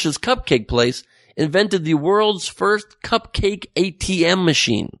 famous delicious cupcake place, invented the world's first cupcake ATM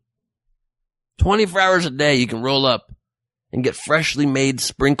machine. 24 hours a day you can roll up and get freshly made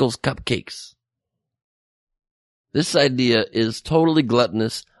Sprinkles cupcakes. This idea is totally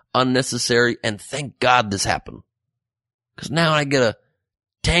gluttonous, unnecessary, and thank God this happened. Because now I get a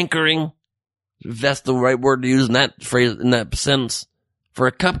tankering, if that's the right word to use in that phrase, in that sentence, for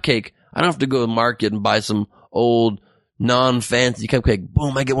a cupcake. I don't have to go to the market and buy some old, non-fancy cupcake.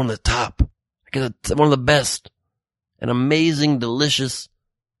 Boom, I get one of the top. I get one of the best. An amazing, delicious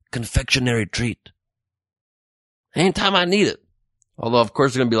confectionery treat. Anytime I need it. Although, of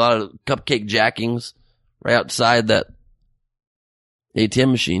course, there's going to be a lot of cupcake jackings right outside that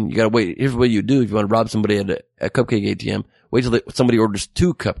ATM machine. You got to wait. Here's what you do if you want to rob somebody at a cupcake ATM. Wait till somebody orders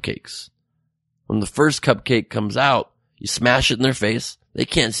 2 cupcakes. When the first cupcake comes out, you smash it in their face. They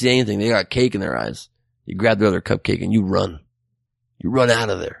can't see anything. They got cake in their eyes. You grab the other cupcake and you run. You run out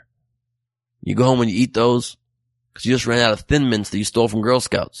of there. You go home and you eat those because you just ran out of Thin Mints that you stole from Girl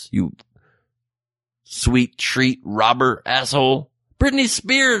Scouts. You sweet treat robber asshole. Britney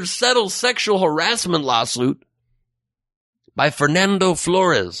Spears settles sexual harassment lawsuit by Fernando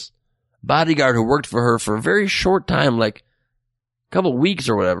Flores, bodyguard who worked for her for a very short time, like a couple weeks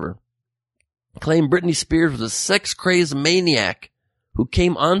or whatever, claimed Britney Spears was a sex-crazed maniac who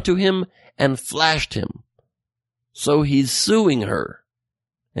came onto him and flashed him. So he's suing her.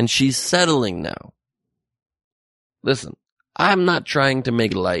 And she's settling now. Listen, I'm not trying to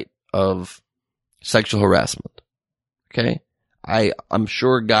make light of sexual harassment. Okay? I'm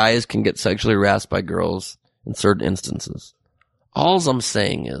sure guys can get sexually harassed by girls in certain instances. All I'm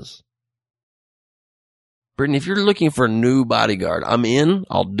saying is, Brittany, if you're looking for a new bodyguard, I'm in.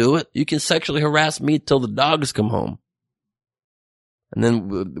 I'll do it. You can sexually harass me till the dogs come home. And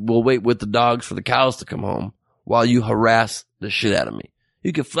then we'll wait with the dogs for the cows to come home while you harass the shit out of me.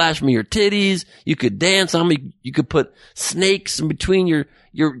 You could flash me your titties. You could dance on me. You could put snakes in between your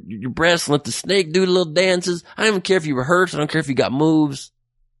breasts and let the snake do little dances. I don't even care if you rehearse. I don't care if you got moves.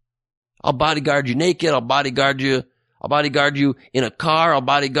 I'll bodyguard you naked. I'll bodyguard you in a car. I'll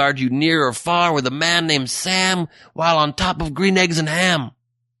bodyguard you near or far with a man named Sam while on top of green eggs and ham.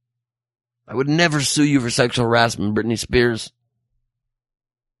 I would never sue you for sexual harassment, Britney Spears.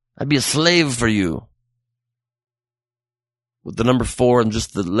 I'd be a slave for you. With the number 4 and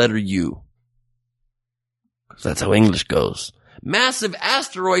just the letter U. Because that's how English goes. Massive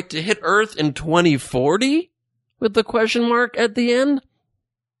asteroid to hit Earth in 2040? With the question mark at the end?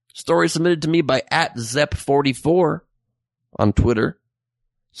 Story submitted to me by @Zep44 on Twitter.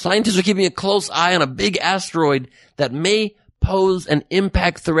 Scientists are keeping a close eye on a big asteroid that may pose an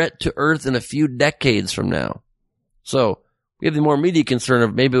impact threat to Earth in a few decades from now. So, we have the more immediate concern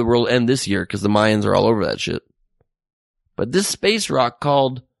of maybe the world will end this year because the Mayans are all over that shit. But this space rock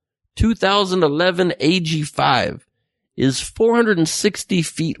called 2011 AG5 is 460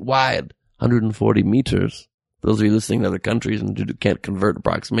 feet wide, 140 meters. Those of you listening to other countries and can't convert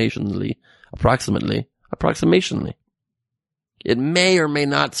approximationally. It may or may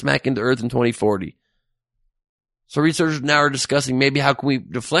not smack into Earth in 2040. So researchers now are discussing maybe how can we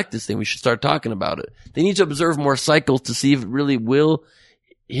deflect this thing. We should start talking about it. They need to observe more cycles to see if it really will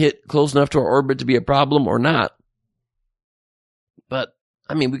hit close enough to our orbit to be a problem or not. But,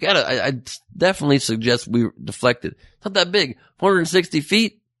 I mean, I definitely suggest we deflect it. It's not that big. 460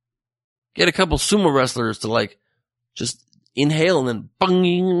 feet. Get a couple sumo wrestlers to just inhale and then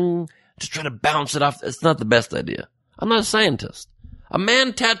bung, just try to bounce it off. It's not the best idea. I'm not a scientist. A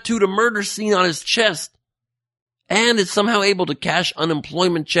man tattooed a murder scene on his chest and is somehow able to cash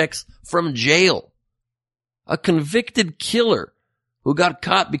unemployment checks from jail. A convicted killer who got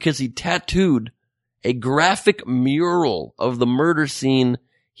caught because he tattooed a graphic mural of the murder scene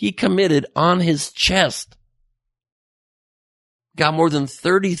he committed on his chest. Got more than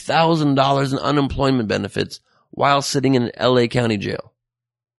 $30,000 in unemployment benefits while sitting in an LA County jail.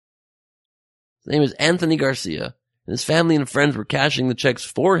 His name is Anthony Garcia, and his family and friends were cashing the checks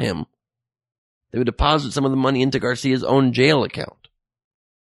for him. They would deposit some of the money into Garcia's own jail account.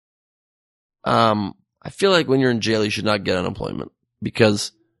 I feel like when you're in jail, you should not get unemployment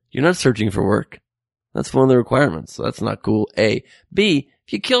because you're not searching for work. That's one of the requirements, so that's not cool. A. B.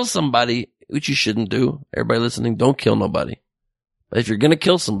 If you kill somebody which you shouldn't do. Everybody listening, don't kill nobody. But if you're going to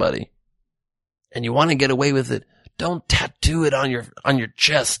kill somebody and you want to get away with it, don't tattoo it on your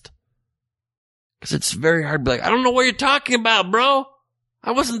chest. Because it's very hard to be like, I don't know what you're talking about, bro.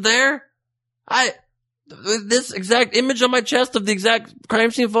 I wasn't there. This exact image on my chest of the exact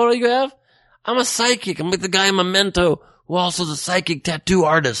crime scene photo you have, I'm a psychic. I'm like the guy in Memento who also is a psychic tattoo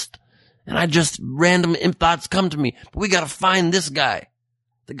artist. And I just, random thoughts come to me. But we gotta find this guy.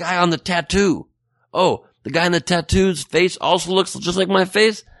 The guy on the tattoo. Oh, the guy in the tattoo's face also looks just like my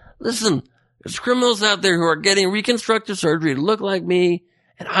face? Listen, there's criminals out there who are getting reconstructive surgery to look like me,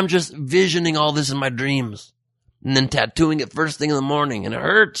 and I'm just visioning all this in my dreams. And then tattooing it first thing in the morning, and it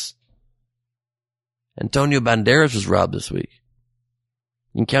hurts. Antonio Banderas was robbed this week.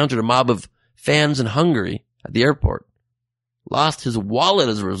 He encountered a mob of fans in Hungary at the airport. Lost his wallet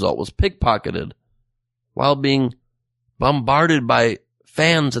as a result, was pickpocketed while being bombarded by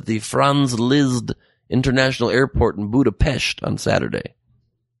fans at the Franz Liszt International Airport in Budapest on Saturday,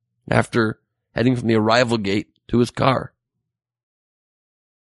 after heading from the arrival gate to his car.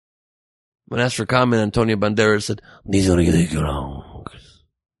 When asked for comment, Antonio Banderas said, "These are ridiculous.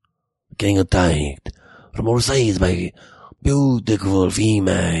 Getting attacked from all sides by beautiful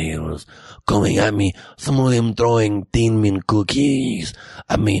females coming at me, some of them throwing Thin Mint cookies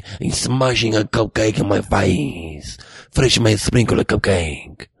at me and smashing a cupcake in my face. Fresh made sprinkle a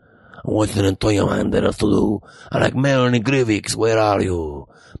cupcake. What's an Antonio Banderas to do? I'm like, Melanie Griffiths, where are you?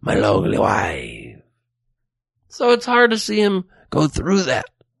 My lovely wife." So it's hard to see him go through that.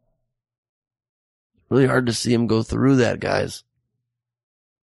 Really hard to see him go through that, guys.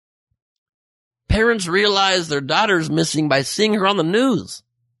 Parents realize their daughter's missing by seeing her on the news.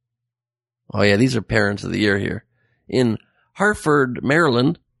 Oh yeah, these are parents of the year here. In Hartford,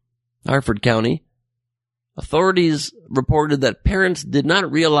 Maryland, Hartford County, authorities reported that parents did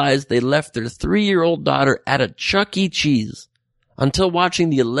not realize they left their 3-year-old daughter at a Chuck E. Cheese until watching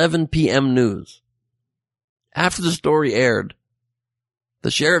the 11 p.m. news. After the story aired,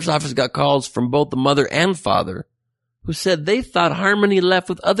 the sheriff's office got calls from both the mother and father who said they thought Harmony left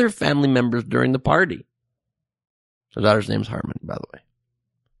with other family members during the party. Her daughter's name's Harmony, by the way.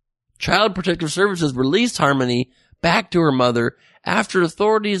 Child Protective Services released Harmony back to her mother after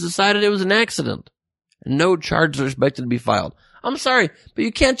authorities decided it was an accident, and no charges are expected to be filed. I'm sorry, but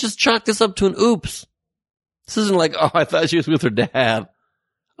you can't just chalk this up to an oops. This isn't like, oh, I thought she was with her dad.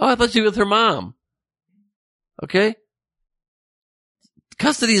 Oh, I thought she was with her mom. Okay?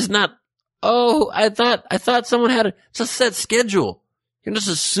 Custody is not, oh, I thought someone had it's a set schedule. You can just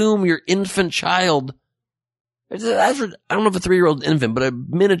assume your infant child. I don't know if a 3-year-old infant, but a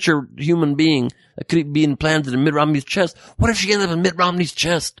miniature human being that could be implanted in Mitt Romney's chest. What if she ended up in Mitt Romney's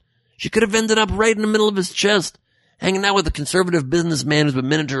chest? She could have ended up right in the middle of his chest, hanging out with a conservative businessman who's been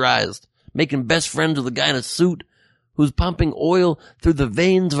miniaturized, making best friends with a guy in a suit who's pumping oil through the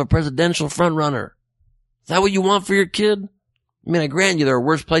veins of a presidential frontrunner. Is that what you want for your kid? I mean, I grant you there are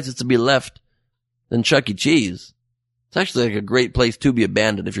worse places to be left than Chuck E. Cheese. It's actually like a great place to be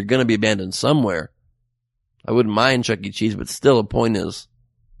abandoned if you're going to be abandoned somewhere. I wouldn't mind Chuck E. Cheese, but still the point is,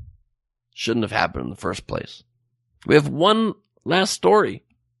 shouldn't have happened in the first place. We have one last story,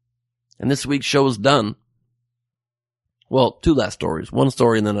 and this week's show is done. Well, 2 last stories. One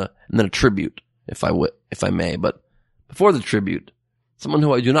story and then a tribute, if I may. But before the tribute, someone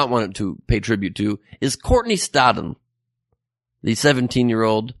who I do not want to pay tribute to is Courtney Stodden, the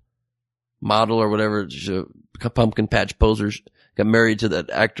 17-year-old model or whatever, pumpkin patch poser, got married to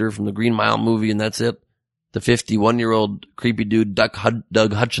that actor from the Green Mile movie, and that's it. The 51-year-old creepy dude, Doug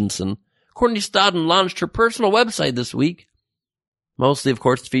Hutchinson. Courtney Stodden launched her personal website this week, mostly, of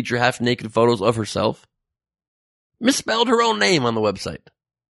course, to feature half-naked photos of herself. Misspelled her own name on the website.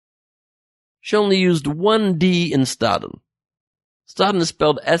 She only used one D in Stodden. Stodden is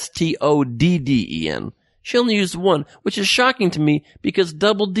spelled Stodden. She only used one, which is shocking to me because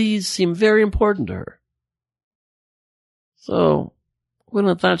double D's seem very important to her. So, wouldn't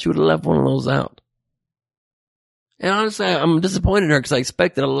have thought she would have left one of those out. And honestly, I'm disappointed in her because I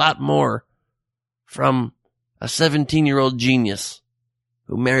expected a lot more from a 17-year-old genius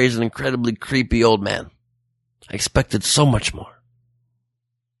who marries an incredibly creepy old man. I expected so much more.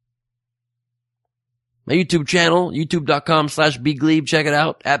 My YouTube channel, youtube.com/BGlebe. Check it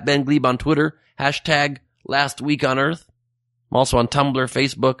out. @BenGlebe on Twitter. #LastWeekOnEarth. I'm also on Tumblr,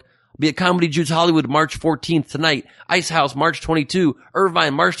 Facebook. I'll be at Comedy Juice Hollywood March 14th tonight. Ice House March 22.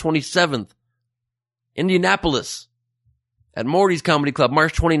 Irvine March 27th. Indianapolis at Morty's Comedy Club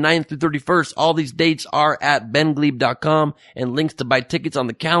March 29th through 31st. All these dates are at benglebe.com and links to buy tickets on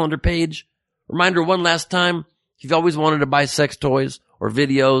the calendar page. Reminder one last time, if you've always wanted to buy sex toys or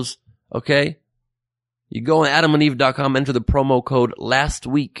videos Okay? You go on adamandeve.com, enter the promo code last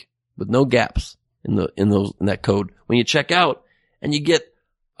week with no gaps in that code. When you check out, and you get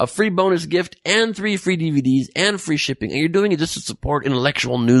a free bonus gift and 3 free DVDs and free shipping. And you're doing it just to support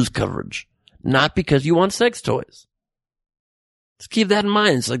intellectual news coverage, not because you want sex toys. Just keep that in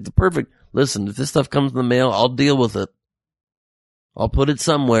mind. It's like the perfect, listen, if this stuff comes in the mail, I'll deal with it. I'll put it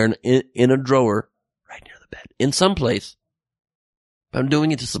somewhere in a drawer right near the bed, in some place. But I'm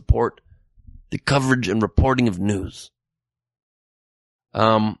doing it to support the coverage and reporting of news.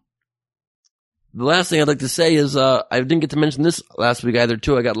 The last thing I'd like to say is, I didn't get to mention this last week either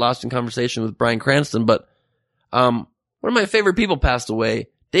too. I got lost in conversation with Bryan Cranston, but, one of my favorite people passed away.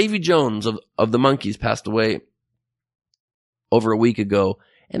 Davy Jones of the Monkees passed away over a week ago.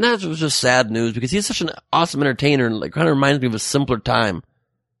 And that was just sad news because he's such an awesome entertainer and like kind of reminds me of a simpler time.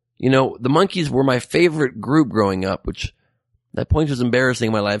 You know, the Monkees were my favorite group growing up, which that point was embarrassing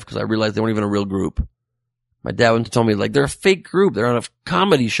in my life because I realized they weren't even a real group. My dad went to tell me, like, they're a fake group. They're on a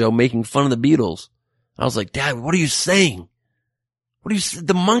comedy show making fun of the Beatles. I was like, Dad, what are you saying?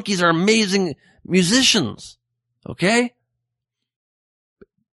 The Monkees are amazing musicians. Okay?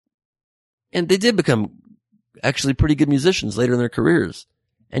 And they did become actually pretty good musicians later in their careers.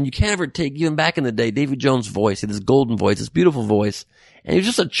 And you can't ever take, even back in the day, Davy Jones' voice. He had this golden voice, this beautiful voice. And he was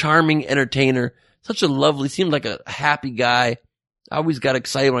just a charming entertainer. Such a lovely, seemed like a happy guy. I always got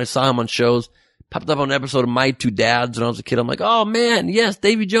excited when I saw him on shows. Popped up on an episode of My Two Dads when I was a kid. I'm like, oh man, yes,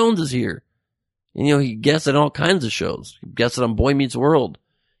 Davy Jones is here. And you know, he guested on all kinds of shows. He guested on Boy Meets World.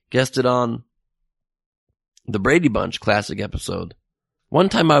 Guested on the Brady Bunch classic episode. One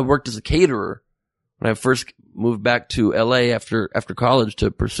time I worked as a caterer when I first moved back to LA after college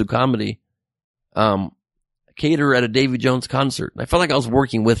to pursue comedy. Caterer at a Davy Jones concert. And I felt like I was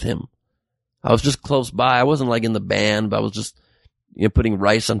working with him. I was just close by. I wasn't like in the band, but I was just, you know, putting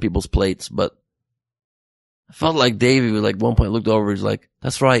rice on people's plates. But I felt like Davey was like, one point looked over, he's like,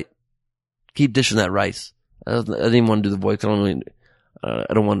 that's right. Keep dishing that rice. I didn't even want to do the voice. I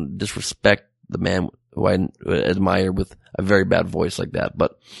don't want to disrespect the man who I admire with a very bad voice like that.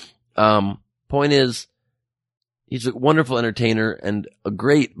 But, point is, he's a wonderful entertainer and a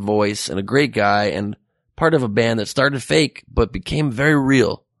great voice and a great guy and part of a band that started fake, but became very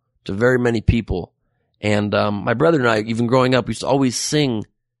real to very many people. And, my brother and I, even growing up, used to always sing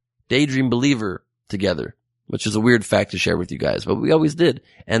Daydream Believer together, which is a weird fact to share with you guys, but we always did.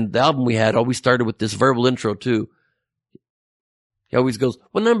 And the album we had always started with this verbal intro too. He always goes,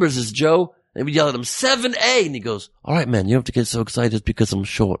 what number is this, Joe? And we yell at him, 7A. And he goes, all right, man, you don't have to get so excited just because I'm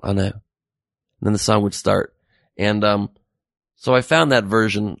short. I know. And then the song would start. And, so I found that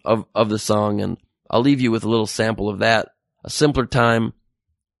version of the song, and I'll leave you with a little sample of that. A simpler time,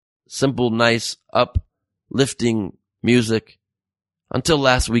 simple, nice, uplifting music. Until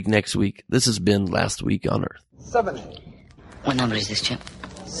last week, next week, this has been Last Week on Earth. 7A. What number is this, Chip?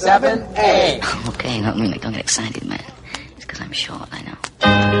 7A. Okay, don't get excited, man. It's because I'm short, I know.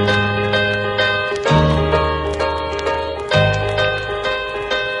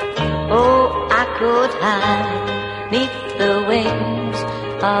 Oh, I could hide neath the wings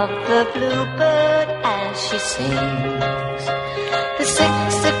of the bluebird as she sings. The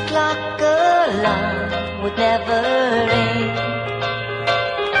 6 o'clock alarm would never ring,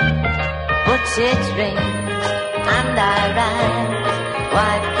 but it rings and I rise,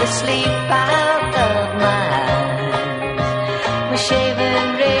 wipe the sleep out of my eyes. My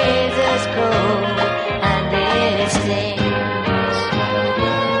shaven razor's cold and it stings.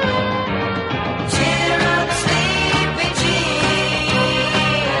 Cheer up, sleepy Jean,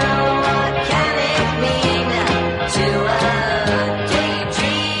 what can it mean to a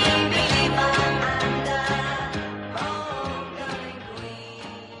daydream believer and a homecoming queen?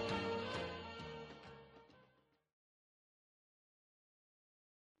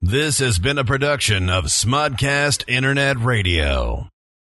 This has been a production of Smodcast Internet Radio.